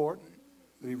he's Lord,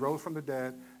 that he rose from the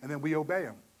dead, and then we obey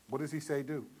him? What does he say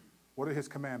do? What are his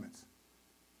commandments?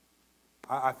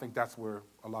 I think that's where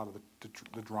a lot of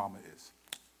the drama is.